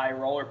Wednesday high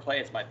roller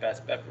play. It's my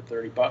best bet for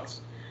 $30.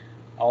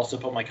 I also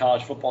put my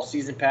college football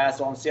season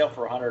pass on sale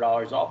for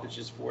 $100 off. It's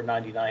just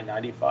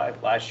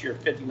 $499.95. Last year,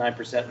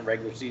 59% in the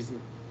regular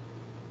season.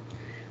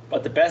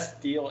 But the best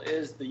deal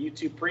is the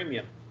YouTube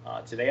Premium.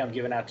 Today, I'm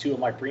giving out 2 of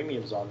my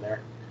premiums on there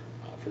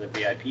for the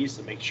VIP.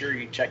 So make sure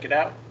you check it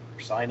out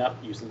or sign up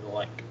using the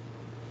link.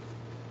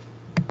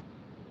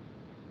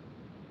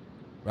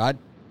 Rod?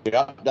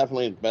 Yeah,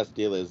 definitely the best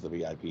deal is the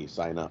VIP.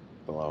 Sign up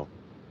below.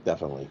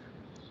 Definitely.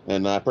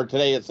 And for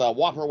today, it's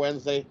Whopper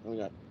Wednesday. We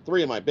got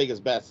 3 of my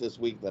biggest bets this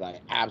week that I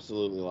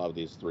absolutely love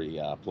these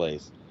 3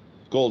 plays.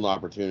 Golden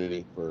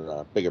opportunity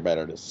for bigger,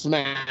 better to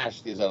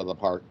smash these out of the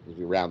park as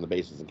we round the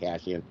bases and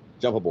cash in.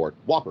 Jump aboard.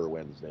 Whopper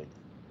Wednesday.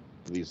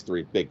 These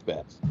 3 big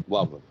bets.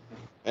 Love them.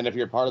 And if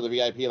you're part of the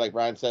VIP, like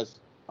Brian says,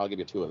 I'll give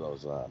you 2 of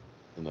those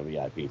in the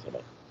VIP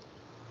today.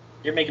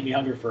 You're making me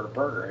hungry for a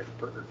burger at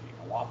Burger King,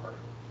 a Whopper.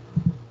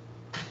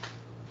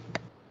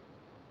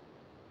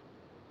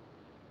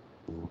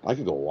 I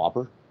could go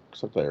Whopper,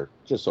 except they're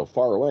just so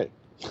far away.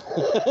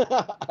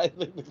 I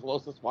think the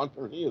closest one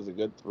for me is a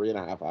good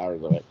 3.5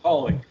 hours away.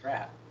 Holy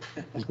crap.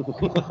 I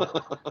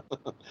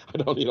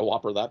don't need a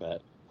Whopper that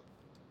bad.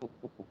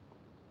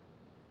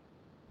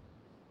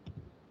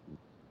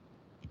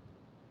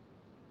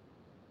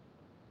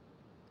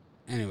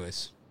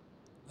 Anyways,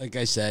 like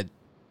I said,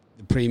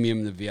 the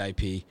premium, the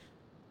VIP,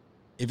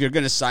 if you're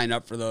going to sign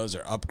up for those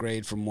or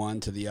upgrade from one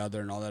to the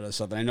other and all that other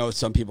stuff, and I know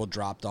some people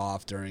dropped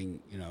off during,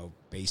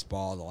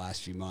 baseball the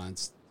last few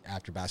months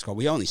after basketball.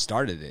 We only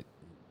started it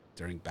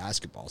during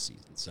basketball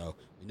season, so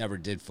we never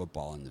did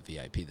football in the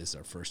VIP. This is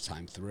our first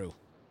time through.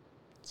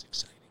 It's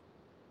exciting.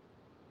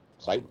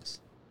 Exciting.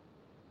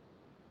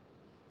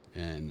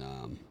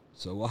 And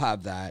so we'll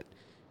have that,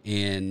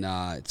 and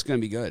it's going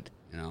to be good.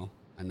 I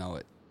know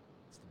it.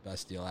 It's the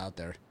best deal out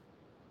there.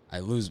 I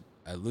lose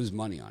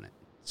money on it.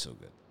 It's so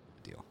good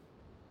deal.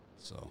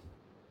 So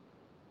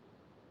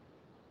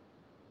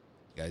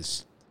you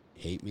guys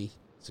hate me.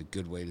 It's a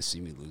good way to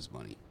see me lose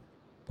money.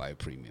 Buy a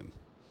premium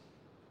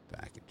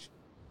package.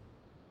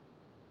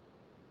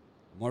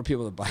 The more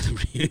people that buy the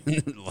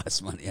premium, the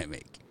less money I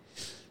make.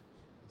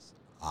 It's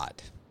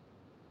odd.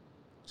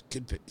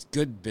 It's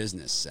good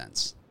business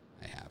sense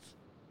I have.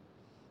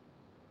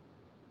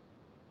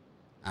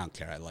 I don't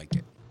care. I like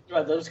it.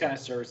 Well, those kind of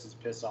services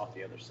piss off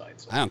the other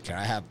side. So I don't care.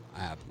 I have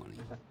money.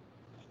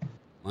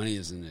 Money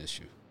is an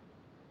issue.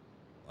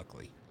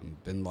 Luckily,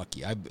 I've been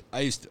lucky. I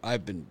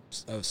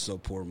was so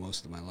poor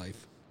most of my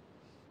life.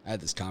 I had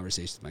this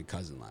conversation with my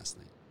cousin last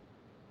night.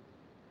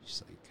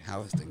 She's like, "How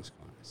are things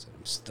going?" I said,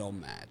 "I'm still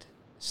mad.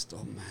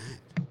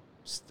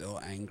 Still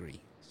angry.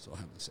 Still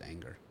have this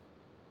anger."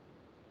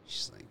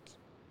 She's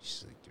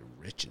like, you're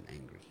rich and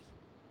angry.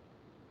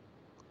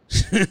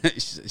 She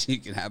said, you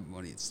can have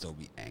money and still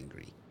be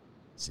angry.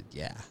 I said,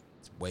 yeah,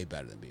 it's way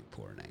better than being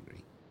poor and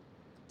angry.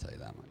 I'll tell you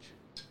that much.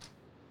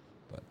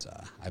 But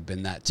I've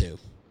been that too,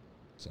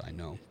 so I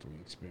know from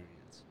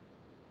experience.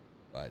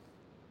 But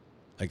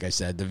like I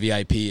said, the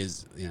VIP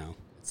is,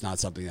 it's not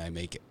something that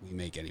we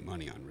make any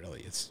money on, really.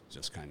 It's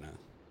just kind of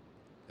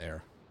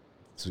there.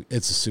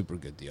 It's a super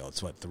good deal.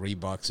 It's what,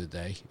 $3 a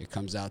day it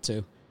comes out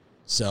to.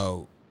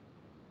 So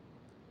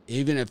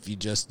even if you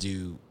just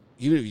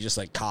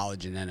like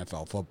college and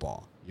NFL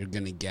football, you're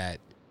gonna get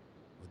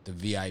with the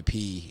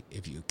VIP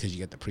because you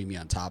get the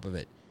premium on top of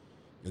it.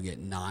 You'll get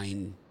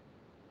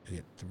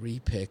 3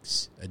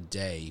 picks a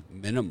day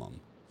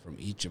minimum from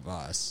each of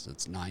us.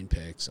 That's 9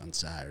 picks on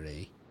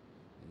Saturday,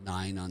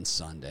 9 on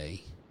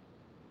Sunday.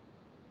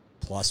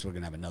 Plus, we're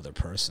going to have another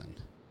person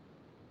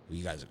who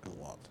you guys are going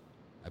to love.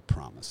 I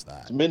promise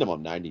that. It's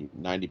minimum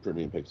 90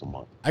 premium picks a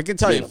month. I can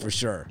tell you for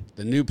sure.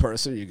 The new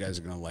person, you guys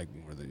are going to like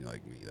more than you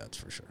like me. That's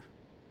for sure.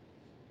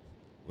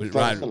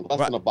 Less than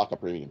 $1 a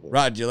premium pick.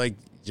 Rod, do you like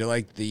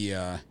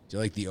the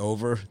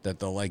over that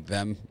they'll like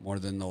them more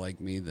than they'll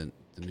like me, the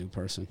new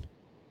person?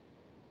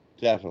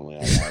 Definitely.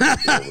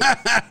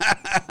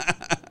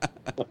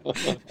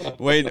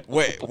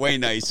 way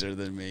nicer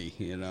than me,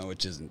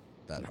 which isn't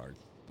that hard.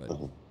 But,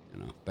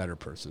 better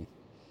person.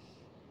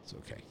 It's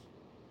okay.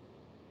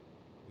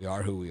 We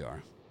are who we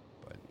are.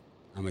 But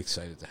I'm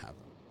excited to have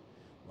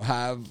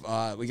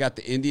them. We got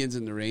the Indians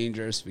and the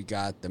Rangers. We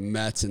got the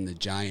Mets and the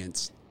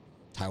Giants.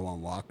 Taijuan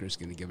Walker's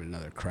going to give it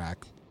another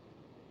crack.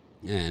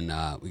 And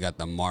we got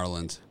the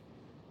Marlins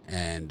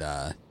and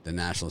the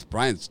Nationals.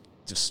 Brian's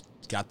just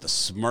got the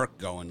smirk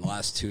going the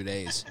last 2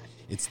 days.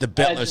 It's the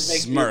Bittler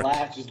smirk. Me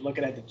laugh just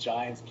looking at the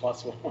Giants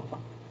 +1.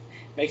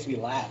 Makes me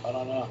laugh. I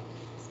don't know.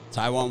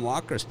 Taijuan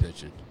Walker's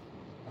pitching.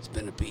 It's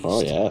been a beast.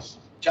 Oh, yes.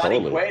 Johnny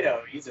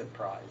Cueto, he's a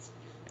prize.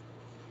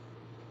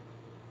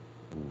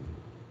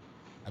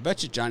 I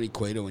bet you Johnny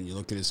Cueto, when you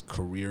look at his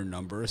career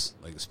numbers,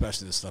 like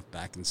especially the stuff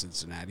back in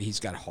Cincinnati, he's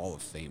got Hall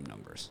of Fame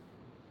numbers.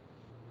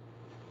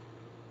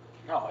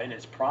 No, in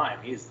his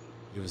prime, he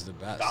was the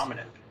best.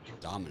 Dominant.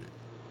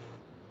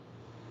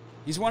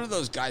 He's one of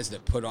those guys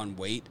that put on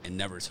weight and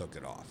never took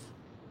it off.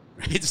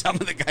 Right? Some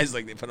of the guys,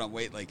 they put on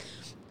weight, like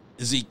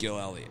Ezekiel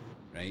Elliott,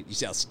 right? You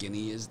see how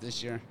skinny he is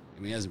this year? I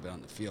mean, he hasn't been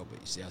on the field, but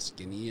you see how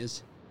skinny he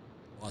is?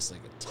 Lost, a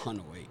ton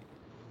of weight.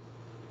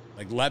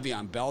 Like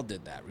Le'Veon Bell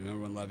did that.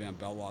 Remember when Le'Veon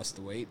Bell lost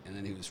the weight, and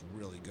then he was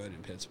really good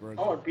in Pittsburgh?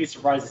 I wouldn't be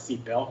surprised to see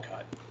Bell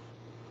cut.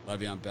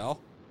 Le'Veon Bell?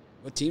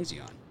 What team's he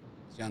on?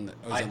 Is he on the?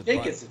 I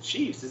think it's the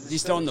Chiefs. Is he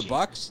still on the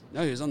Bucks?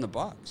 No, he was on the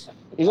Bucks.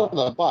 He's on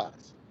the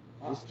Bucks.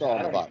 He's still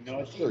on the Bucks.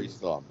 I'm sure he's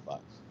still on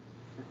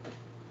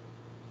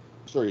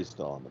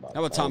the Bucks.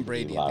 How about Tom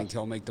Brady? I think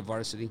he'll make the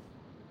varsity.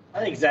 I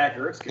think Zach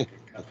Ertz could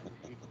get cut.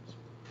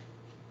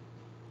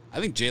 I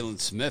think Jalen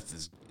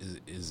Smith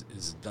is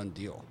a done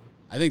deal.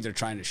 I think they're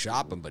trying to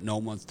shop him, but no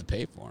one wants to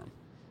pay for him.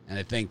 And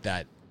I think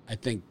that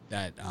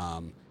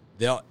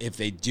they'll, if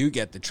they do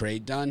get the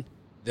trade done,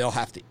 they'll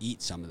have to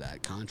eat some of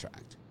that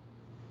contract.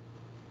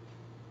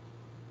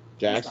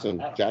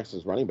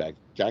 Jackson's running back.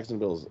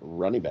 Jacksonville's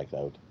running back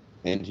out.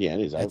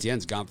 Etienne's out.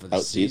 Etienne's gone for the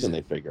season.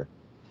 They figure.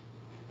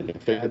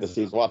 The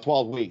season. Well,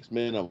 12 weeks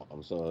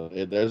minimum. So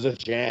there's a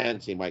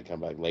chance he might come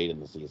back late in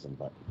the season,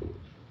 but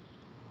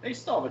they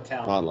still have a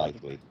talent.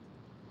 Unlikely.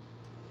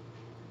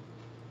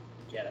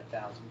 Get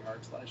 1,000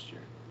 yards last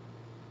year.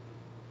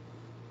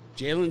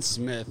 Jalen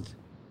Smith.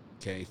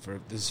 Okay,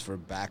 this is for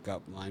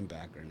backup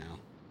linebacker now.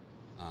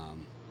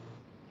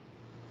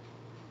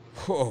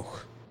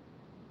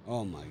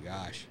 Oh my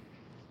gosh,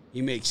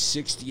 he makes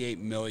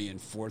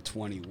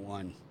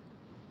 $68,421,000.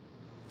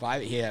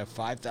 He had a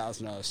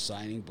 $5,000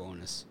 signing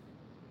bonus.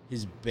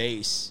 His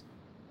base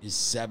is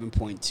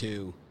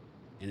 7.2,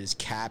 and his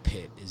cap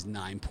hit is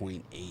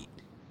 9.8.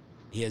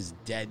 He has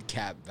dead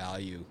cap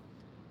value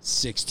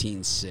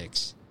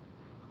 16.6.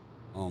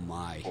 Oh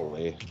my!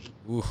 Holy.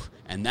 Ooh.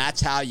 And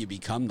that's how you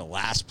become the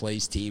last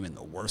place team in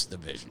the worst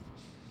division,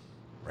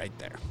 right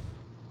there.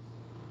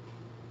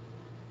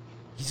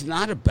 He's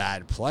not a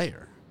bad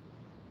player.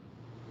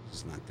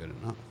 He's not good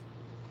enough.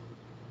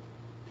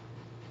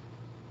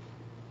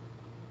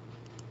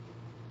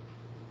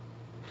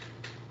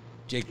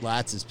 Jake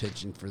Latz is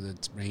pitching for the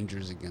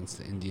Rangers against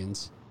the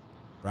Indians.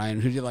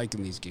 Brian, who do you like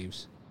in these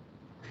games?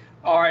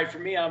 All right, for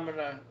me, I'm going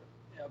to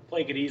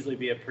play could easily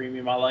be a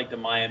premium. I like the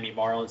Miami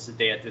Marlins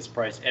today at this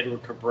price.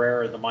 Edward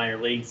Cabrera in the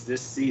minor leagues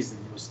this season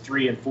was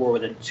 3-4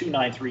 with a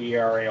 2.93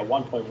 ERA, a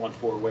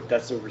 1.14 WHIP.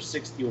 That's over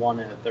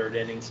 61 in the third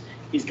innings.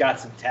 He's got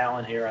some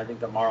talent here. I think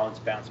the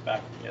Marlins bounced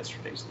back from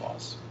yesterday's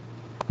loss.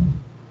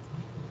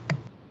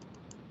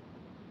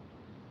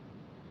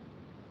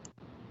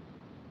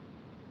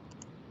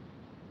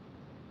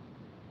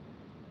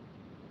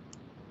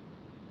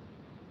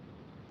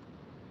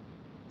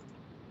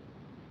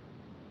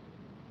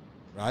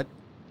 Rod?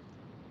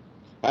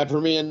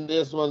 For me, in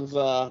this one's,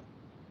 I'm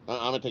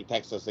going to take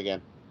Texas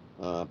again.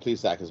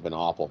 Plesac has been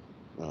awful.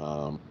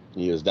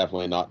 He has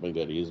definitely not been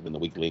good. He's been the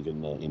weak link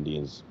in the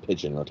Indians'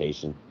 pitching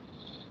rotation.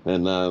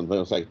 And it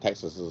looks like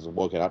Texas is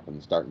woken up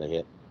and starting to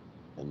hit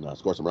and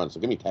score some runs. So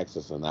give me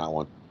Texas in that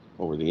one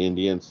over the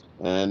Indians.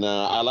 And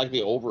I like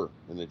the over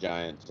in the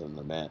Giants and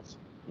the Mets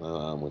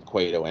with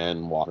Cueto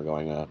and Walker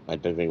going up. I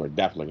think we're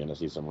definitely going to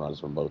see some runs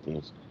from both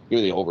teams. Give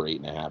me the over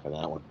 8.5 in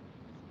that one.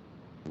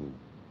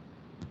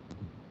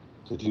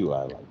 So two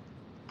I like.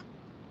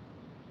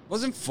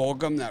 Wasn't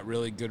Fulgham that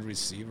really good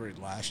receiver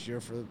last year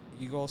for the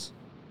Eagles?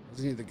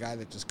 Wasn't he the guy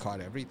that just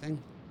caught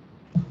everything?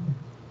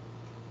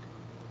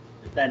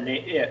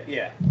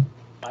 Yeah.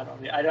 I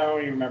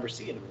don't even remember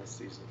seeing him this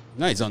season.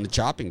 No, he's on the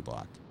chopping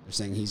block. They're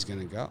saying he's going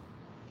to go,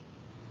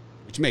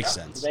 which makes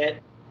sense. They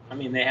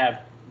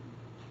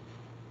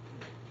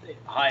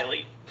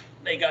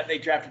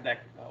drafted that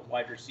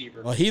wide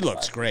receiver. Well, he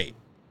looks great.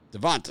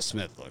 Devonta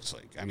Smith looks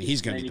like. I mean,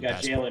 he's going to be the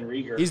best. Jalen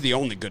Reagor. He's the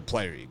only good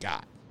player you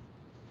got.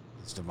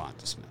 It's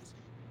Devonta Smith.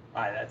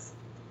 All right, that's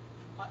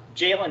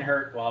Jalen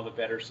Hurts will have a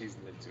better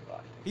season than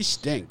Tua. He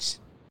stinks.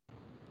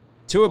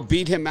 Tua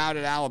beat him out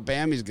at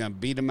Alabama. He's going to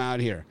beat him out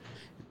here.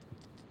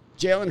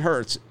 Jalen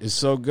Hurts is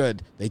so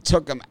good. They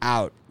took him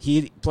out.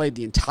 He played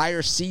the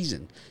entire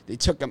season. They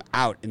took him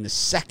out in the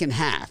second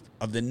half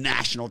of the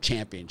national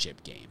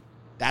championship game.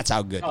 That's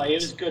how good he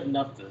is. Was good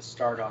enough to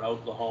start on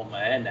Oklahoma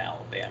and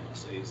Alabama,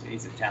 so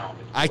he's a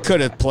talented I could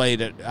have played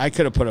it. I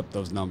could have put up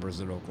those numbers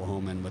at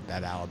Oklahoma and with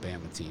that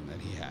Alabama team that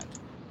he had.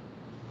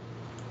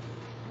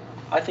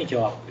 I think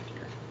he'll have a good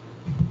year.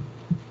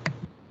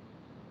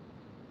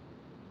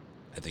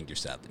 I think you're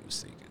sadly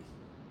mistaken.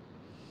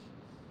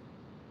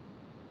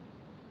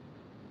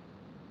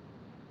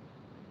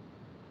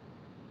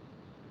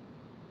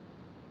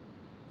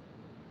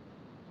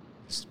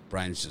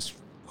 Brian's just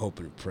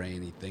hoping and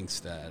praying. He thinks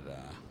that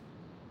that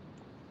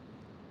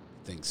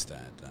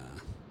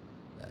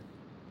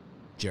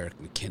Jerick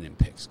McKinnon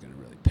pick's going to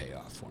really pay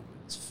off for him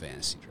in his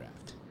fantasy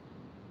draft.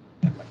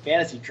 My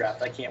fantasy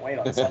draft, I can't wait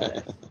on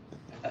Sunday.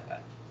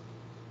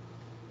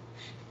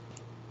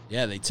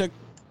 Yeah, they took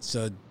 –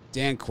 so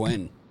Dan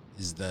Quinn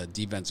is the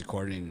defensive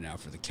coordinator now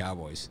for the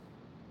Cowboys.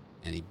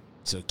 And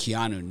so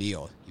Keanu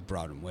Neal, he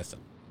brought him with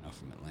him,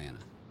 from Atlanta.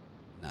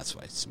 And that's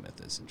why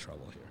Smith is in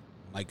trouble here.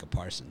 Micah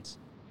Parsons.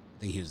 I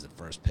think he was the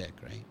first pick,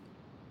 right?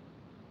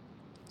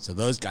 So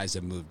those guys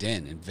have moved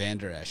in, and Van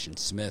Der Esch and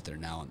Smith are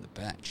now on the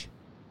bench.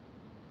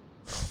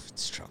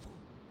 It's trouble.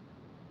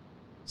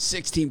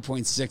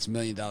 $16.6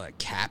 million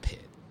cap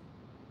hit.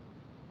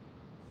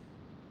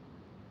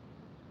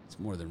 It's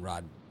more than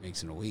Rod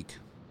makes in a week.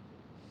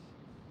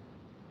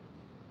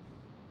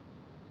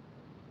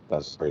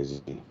 That's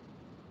crazy.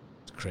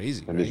 It's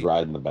crazy, and right? he's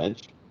riding the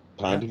bench.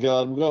 Time to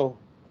let him go.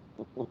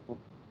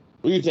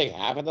 Will you take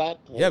half of that?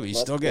 Yeah, but you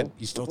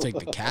still take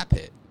the cap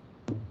hit.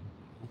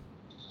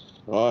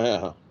 Oh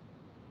yeah.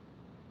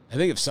 I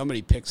think if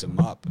somebody picks him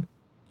up,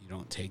 you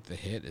don't take the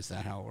hit. Is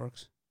that how it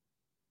works?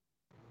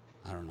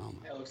 I don't know.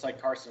 It looks like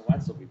Carson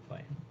Wentz will be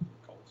playing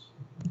Colts.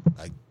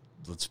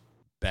 Let's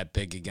bet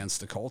big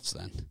against the Colts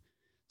then.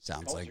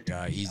 Sounds like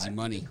easy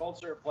money. The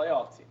Colts are a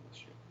playoff team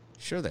this year.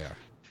 Sure they are.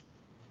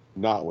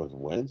 Not with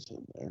Wentz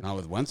in there. Not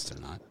with Wentz,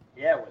 they're not.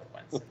 Yeah, with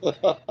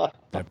Wentz.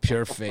 A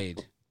pure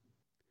fade.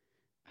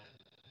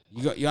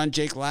 You on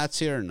Jake Latz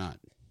here or not?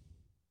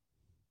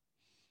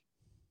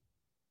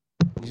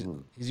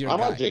 He's your guy.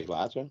 I'm on Jake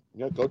Latz.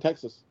 Yeah, go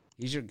Texas.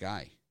 He's your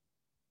guy.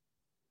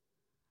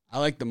 I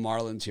like the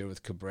Marlins here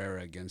with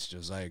Cabrera against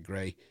Josiah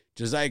Gray.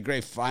 Josiah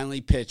Gray finally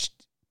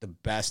pitched the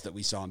best that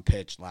we saw him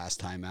pitch last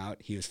time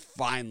out. He was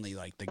finally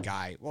like the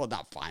guy. Well,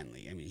 not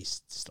finally. I mean,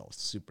 he's still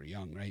super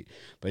young, right?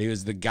 But he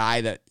was the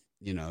guy that,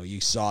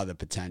 you saw the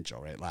potential,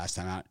 right, last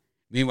time out.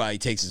 Meanwhile, he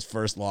takes his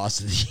first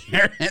loss of the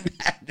year, and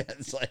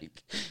that's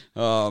like,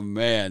 oh,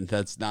 man,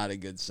 that's not a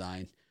good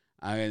sign.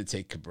 I'm going to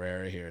take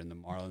Cabrera here in the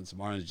Marlins. The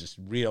Marlins just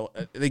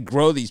they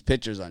grow these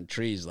pitchers on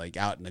trees, like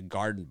out in the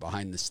garden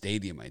behind the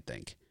stadium, I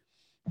think.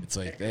 It's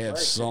like they have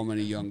so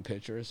many young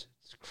pitchers.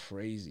 It's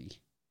crazy.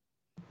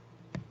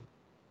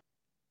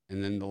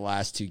 And then the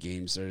last two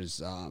games,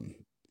 there's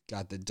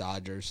got the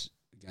Dodgers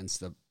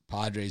against the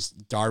Padres.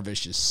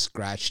 Darvish is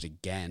scratched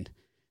again.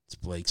 It's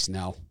Blake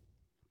Snell.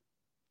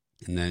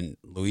 And then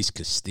Luis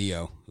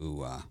Castillo,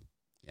 who,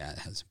 it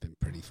hasn't been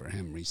pretty for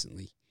him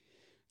recently,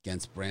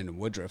 against Brandon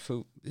Woodruff,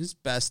 who his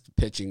best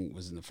pitching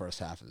was in the first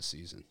half of the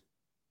season.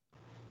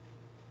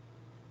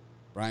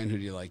 Brian, who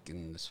do you like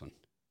in this one?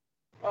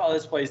 Well,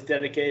 this play's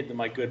dedicated to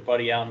my good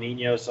buddy Al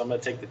Nino, so I'm going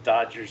to take the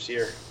Dodgers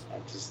here. I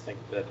just think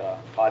that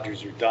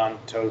Padres are done,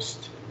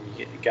 toast.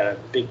 You got a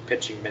big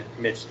pitching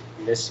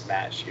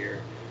mismatch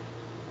here.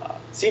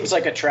 Seems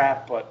like a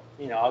trap, but,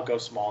 I'll go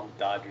small in the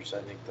Dodgers.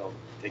 I think they'll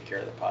take care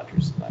of the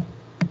Padres tonight.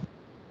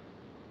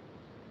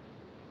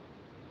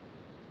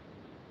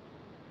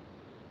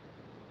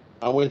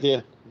 I'm with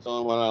you. It's the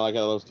only one I like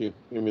out of those two.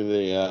 Give me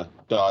the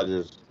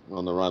Dodgers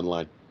on the run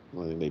line.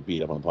 I think they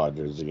beat up on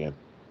Padres again.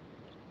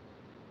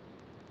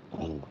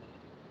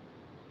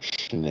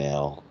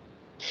 Schnell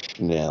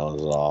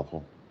is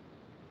awful.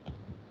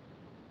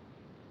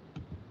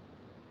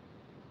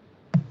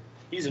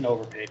 He's an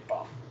overpaid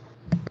bum.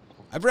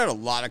 I've read a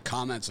lot of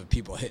comments of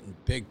people hitting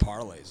big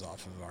parlays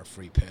off of our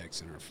free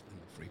picks in the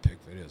free pick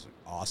videos are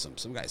awesome.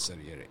 Some guy said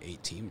he had an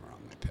 18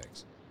 on my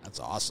picks. That's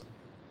awesome.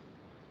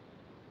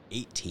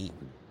 18.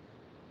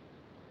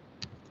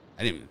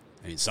 I mean,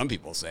 some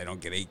people say I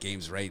don't get 8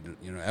 games right,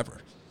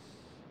 ever.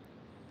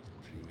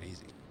 Pretty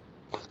amazing.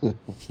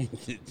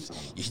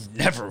 You've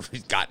never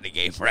gotten a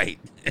game right.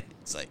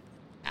 It's like,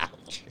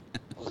 ouch.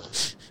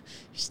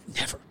 He's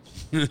never.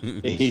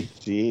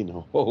 18.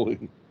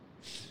 Holy.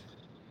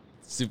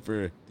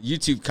 Super.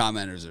 YouTube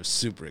commenters are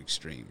super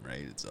extreme,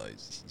 right? It's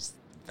always he's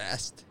the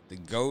best, the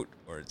GOAT,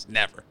 or it's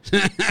never.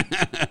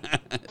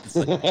 It's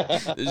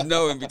like, there's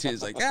no in between.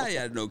 It's like, you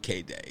had an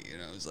okay day.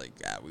 It's like,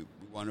 we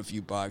won a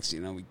few bucks.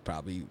 We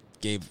probably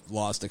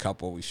lost a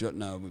couple we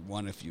shouldn't have. We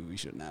won a few we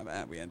shouldn't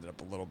have. We ended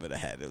up a little bit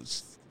ahead.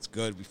 It's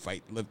good. We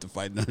live to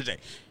fight another day.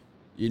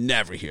 You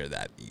never hear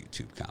that in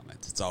YouTube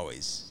comments. It's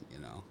always,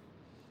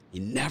 he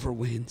never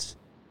wins.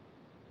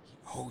 He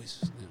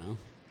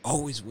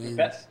always wins.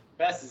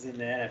 Best is in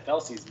the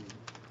NFL season.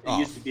 It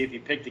used to be if you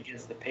picked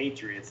against the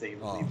Patriots, they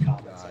would leave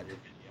comments on your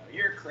video.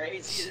 You're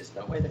crazy. There's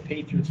no way the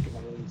Patriots can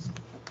lose.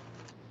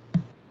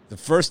 The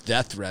first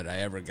death threat I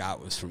ever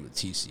got was from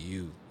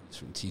TCU. It's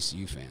from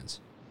TCU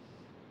fans.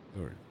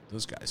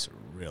 Those guys are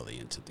really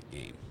into the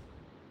game.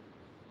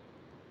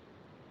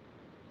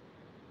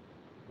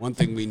 One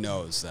thing we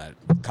know is that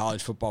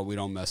college football, we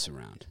don't mess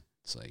around.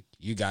 It's like,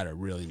 you got to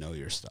really know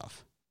your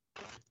stuff.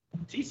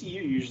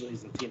 TCU usually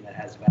is the team that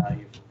has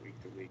value from week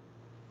to week.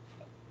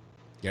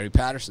 Gary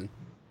Patterson,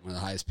 one of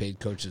the highest paid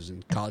coaches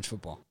in college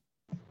football.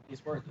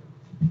 He's worth it.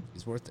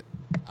 He's worth it.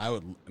 I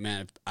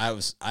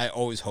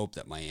always hoped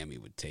that Miami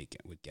would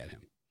get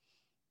him.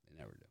 They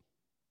never do.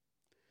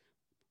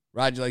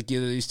 Rod, you like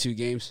either of these two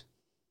games?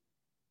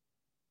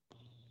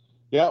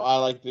 Yeah, I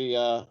like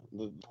the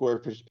poor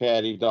fish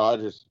patty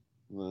Dodgers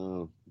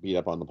beat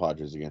up on the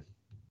Padres again.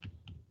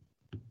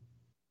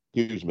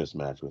 Huge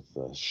mismatch with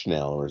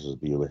Schnell versus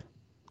Buehler.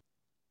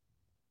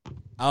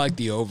 I like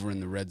the over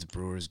in the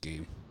Reds-Brewers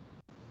game.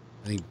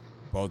 I think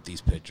both these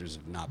pitchers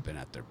have not been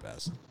at their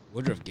best.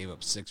 Woodruff gave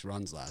up 6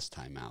 runs last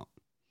time out.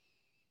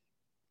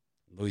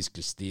 Luis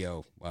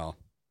Castillo, well,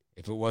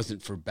 if it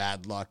wasn't for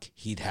bad luck,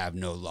 he'd have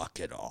no luck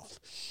at all.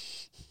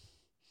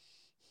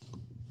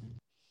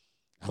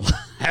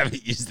 I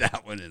haven't used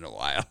that one in a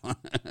while.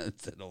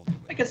 It's an old one.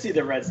 I can see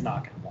the Reds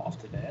knocking him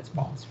off today. That's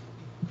possible.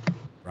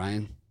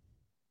 Brian,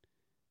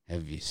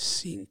 have you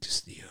seen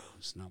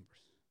Castillo's numbers?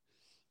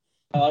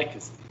 I like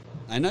Castillo.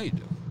 I know you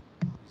do.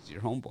 He's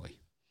your homeboy.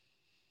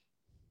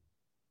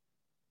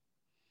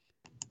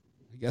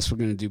 I guess we're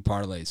going to do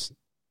parlays.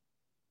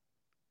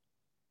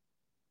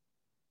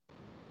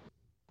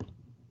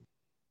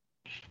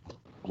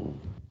 I'm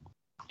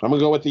going to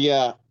go with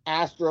the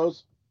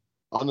Astros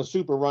on the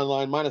super run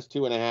line,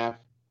 -2.5.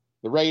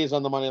 The Rays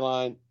on the money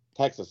line,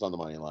 Texas on the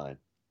money line.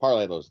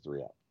 Parlay those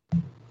 3 up.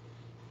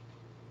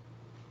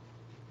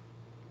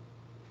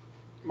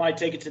 Might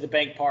take it to the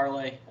bank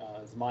parlay.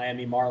 As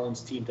Miami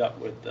Marlins teamed up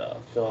with the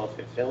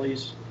Philadelphia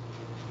Phillies.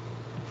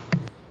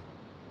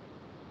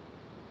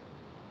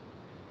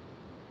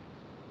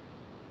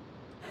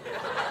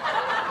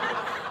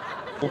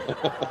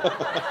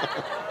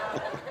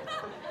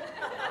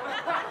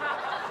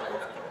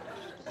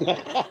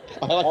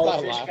 All the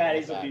fish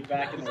patties will be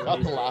back in the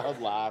race.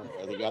 Loud laugh.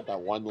 They got that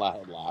one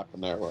loud laugh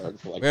in there where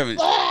it's like, we haven't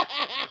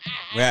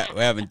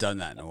done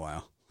that in a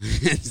while.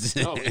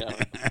 No, we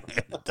haven't.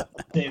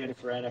 Saving it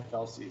for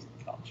NFL season,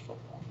 college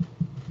football.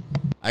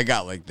 I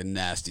got like the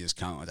nastiest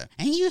comment with that.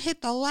 And you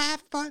hit the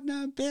laugh button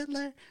on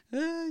Bittler.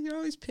 You're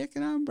always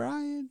picking on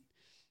Brian.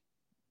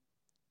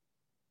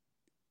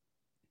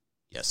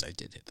 Yes, I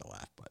did hit the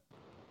laugh button.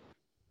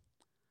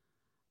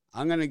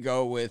 I'm going to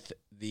go with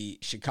the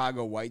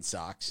Chicago White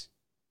Sox,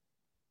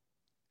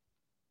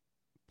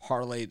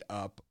 parlayed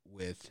up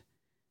with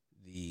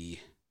the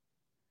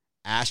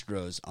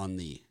Astros on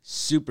the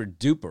super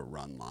duper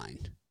run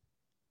line.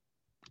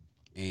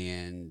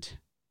 And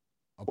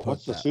I'll put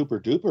what's the super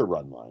duper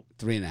run line?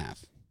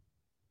 3.5.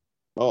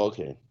 Oh,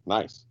 okay.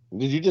 Nice.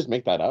 Did you just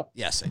make that up?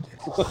 Yes, I did.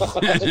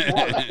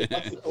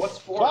 What's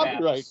 4.5?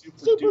 Copyright.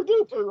 Super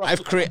duper run.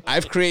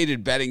 I've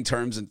created betting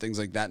terms and things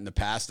like that in the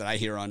past that I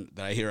hear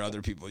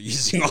other people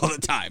using all the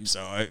time.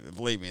 So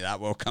believe me, that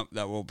will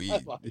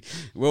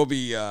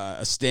be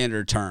a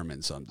standard term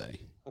in someday.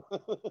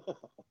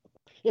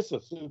 It's a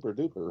super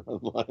duper run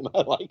line.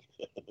 I like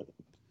it.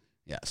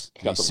 Yes.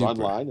 You got the run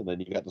line, and then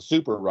you got the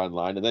super run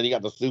line, and then you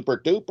got the super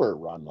duper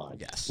run line.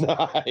 Yes.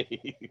 Nice.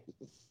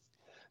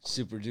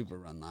 Super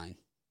duper run line.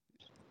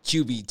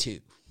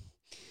 QB2.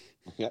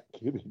 Yeah,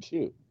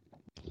 QB2.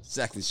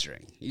 Second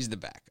string. He's the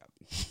backup.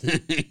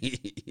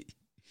 It's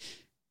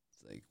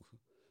like,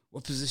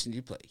 what position do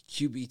you play?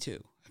 QB2.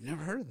 I've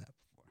never heard of that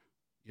before.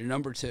 You're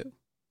number 2?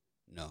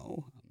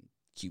 No, I'm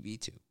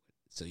QB2.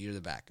 So you're the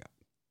backup.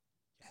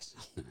 Yes.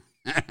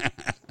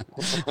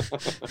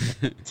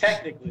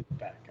 Technically the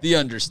backup. The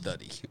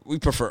understudy. We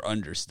prefer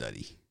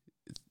understudy.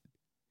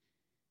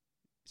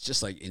 It's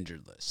just like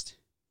injured list.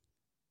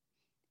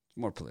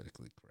 More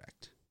politically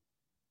correct.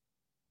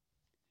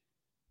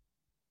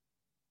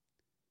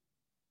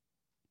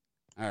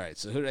 All right,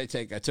 so who did I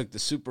take? I took the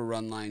super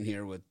run line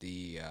here with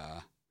the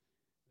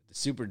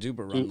super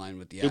duper run line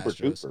with the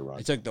Astros.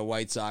 I took the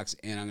White Sox,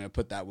 and I'm going to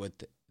put that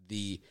with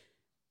the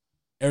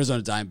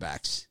Arizona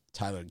Diamondbacks,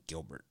 Tyler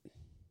Gilbert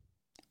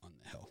on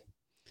the hill.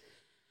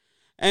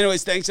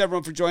 Anyways, thanks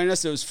everyone for joining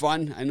us. It was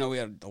fun. I know we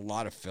had a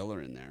lot of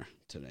filler in there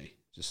today.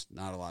 Just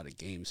not a lot of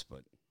games, but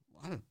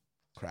a lot of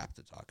crap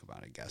to talk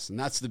about, I guess. And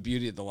that's the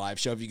beauty of the live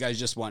show. If you guys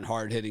just want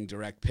hard-hitting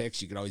direct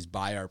picks, you could always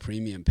buy our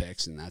premium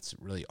picks, and that's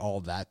really all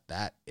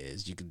that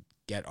is. You can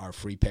get our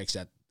free picks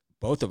at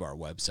both of our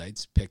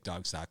websites,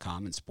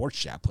 pickdogs.com and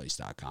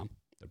sportschatplace.com.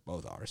 They're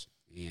both ours.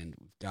 And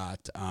we've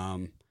got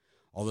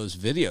all those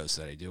videos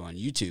that I do on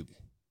YouTube.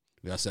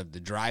 We also have the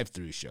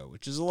drive-through show,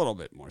 which is a little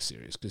bit more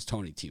serious because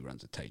Tony T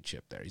runs a tight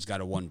ship there. He's got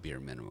a 1 beer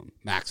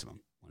maximum.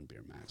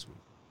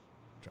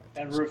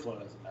 And Ruflo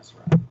doesn't mess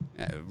around.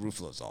 Yeah,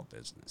 Ruflo's all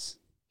business.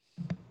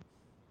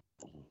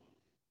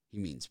 He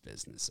means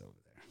business over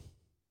there.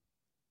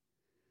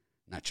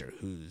 Not sure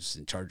who's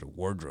in charge of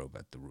wardrobe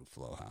at the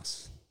Ruflo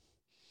house.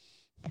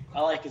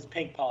 I like his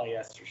pink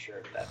polyester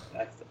shirt.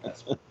 That's the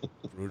best one.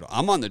 Brutal.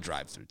 I'm on the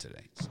drive-through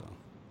today, so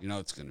you know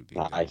it's going to be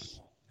nice.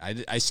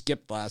 I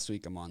skipped last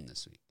week. I'm on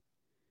this week.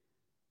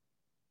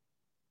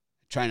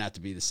 I try not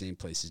to be the same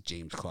place as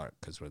James Clark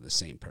because we're the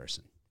same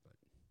person.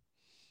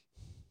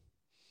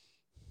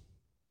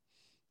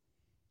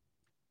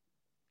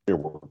 You're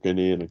working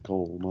in a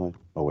coal mine.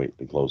 Oh, wait,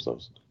 they closed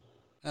those.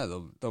 Yeah,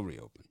 they'll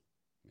reopen,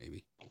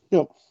 maybe.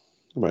 Yep,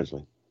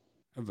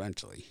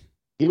 eventually.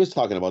 He was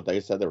talking about, they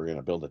said they were going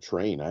to build a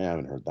train. I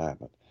haven't heard that,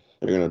 but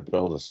they're going to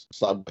build a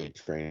subway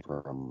train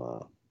from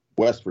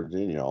West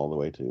Virginia all the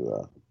way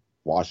to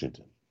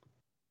Washington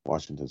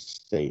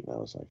State. And I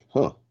was like,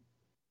 huh.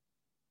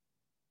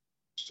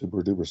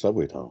 Super duper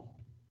subway tunnel.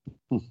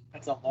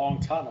 That's a long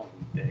tunnel,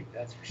 big,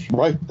 that's for sure.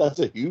 Right, that's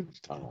a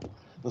huge tunnel.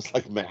 That's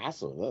like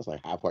massive. That's like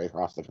halfway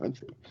across the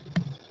country.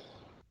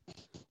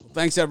 Well,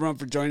 thanks everyone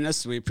for joining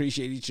us. We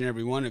appreciate each and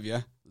every one of you.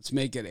 Let's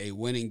make it a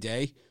winning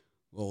day.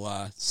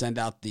 We'll send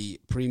out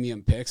the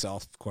premium picks.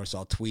 Of course,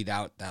 I'll tweet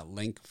out that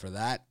link for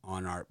that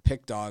on our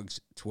Pick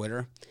Dogs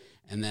Twitter.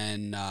 And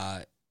then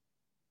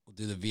we'll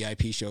do the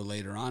VIP show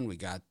later on. We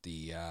got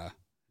the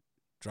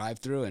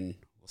drive-through, and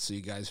we'll see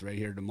you guys right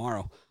here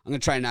tomorrow. I'm going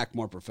to try and act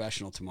more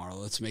professional tomorrow.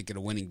 Let's make it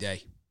a winning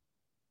day.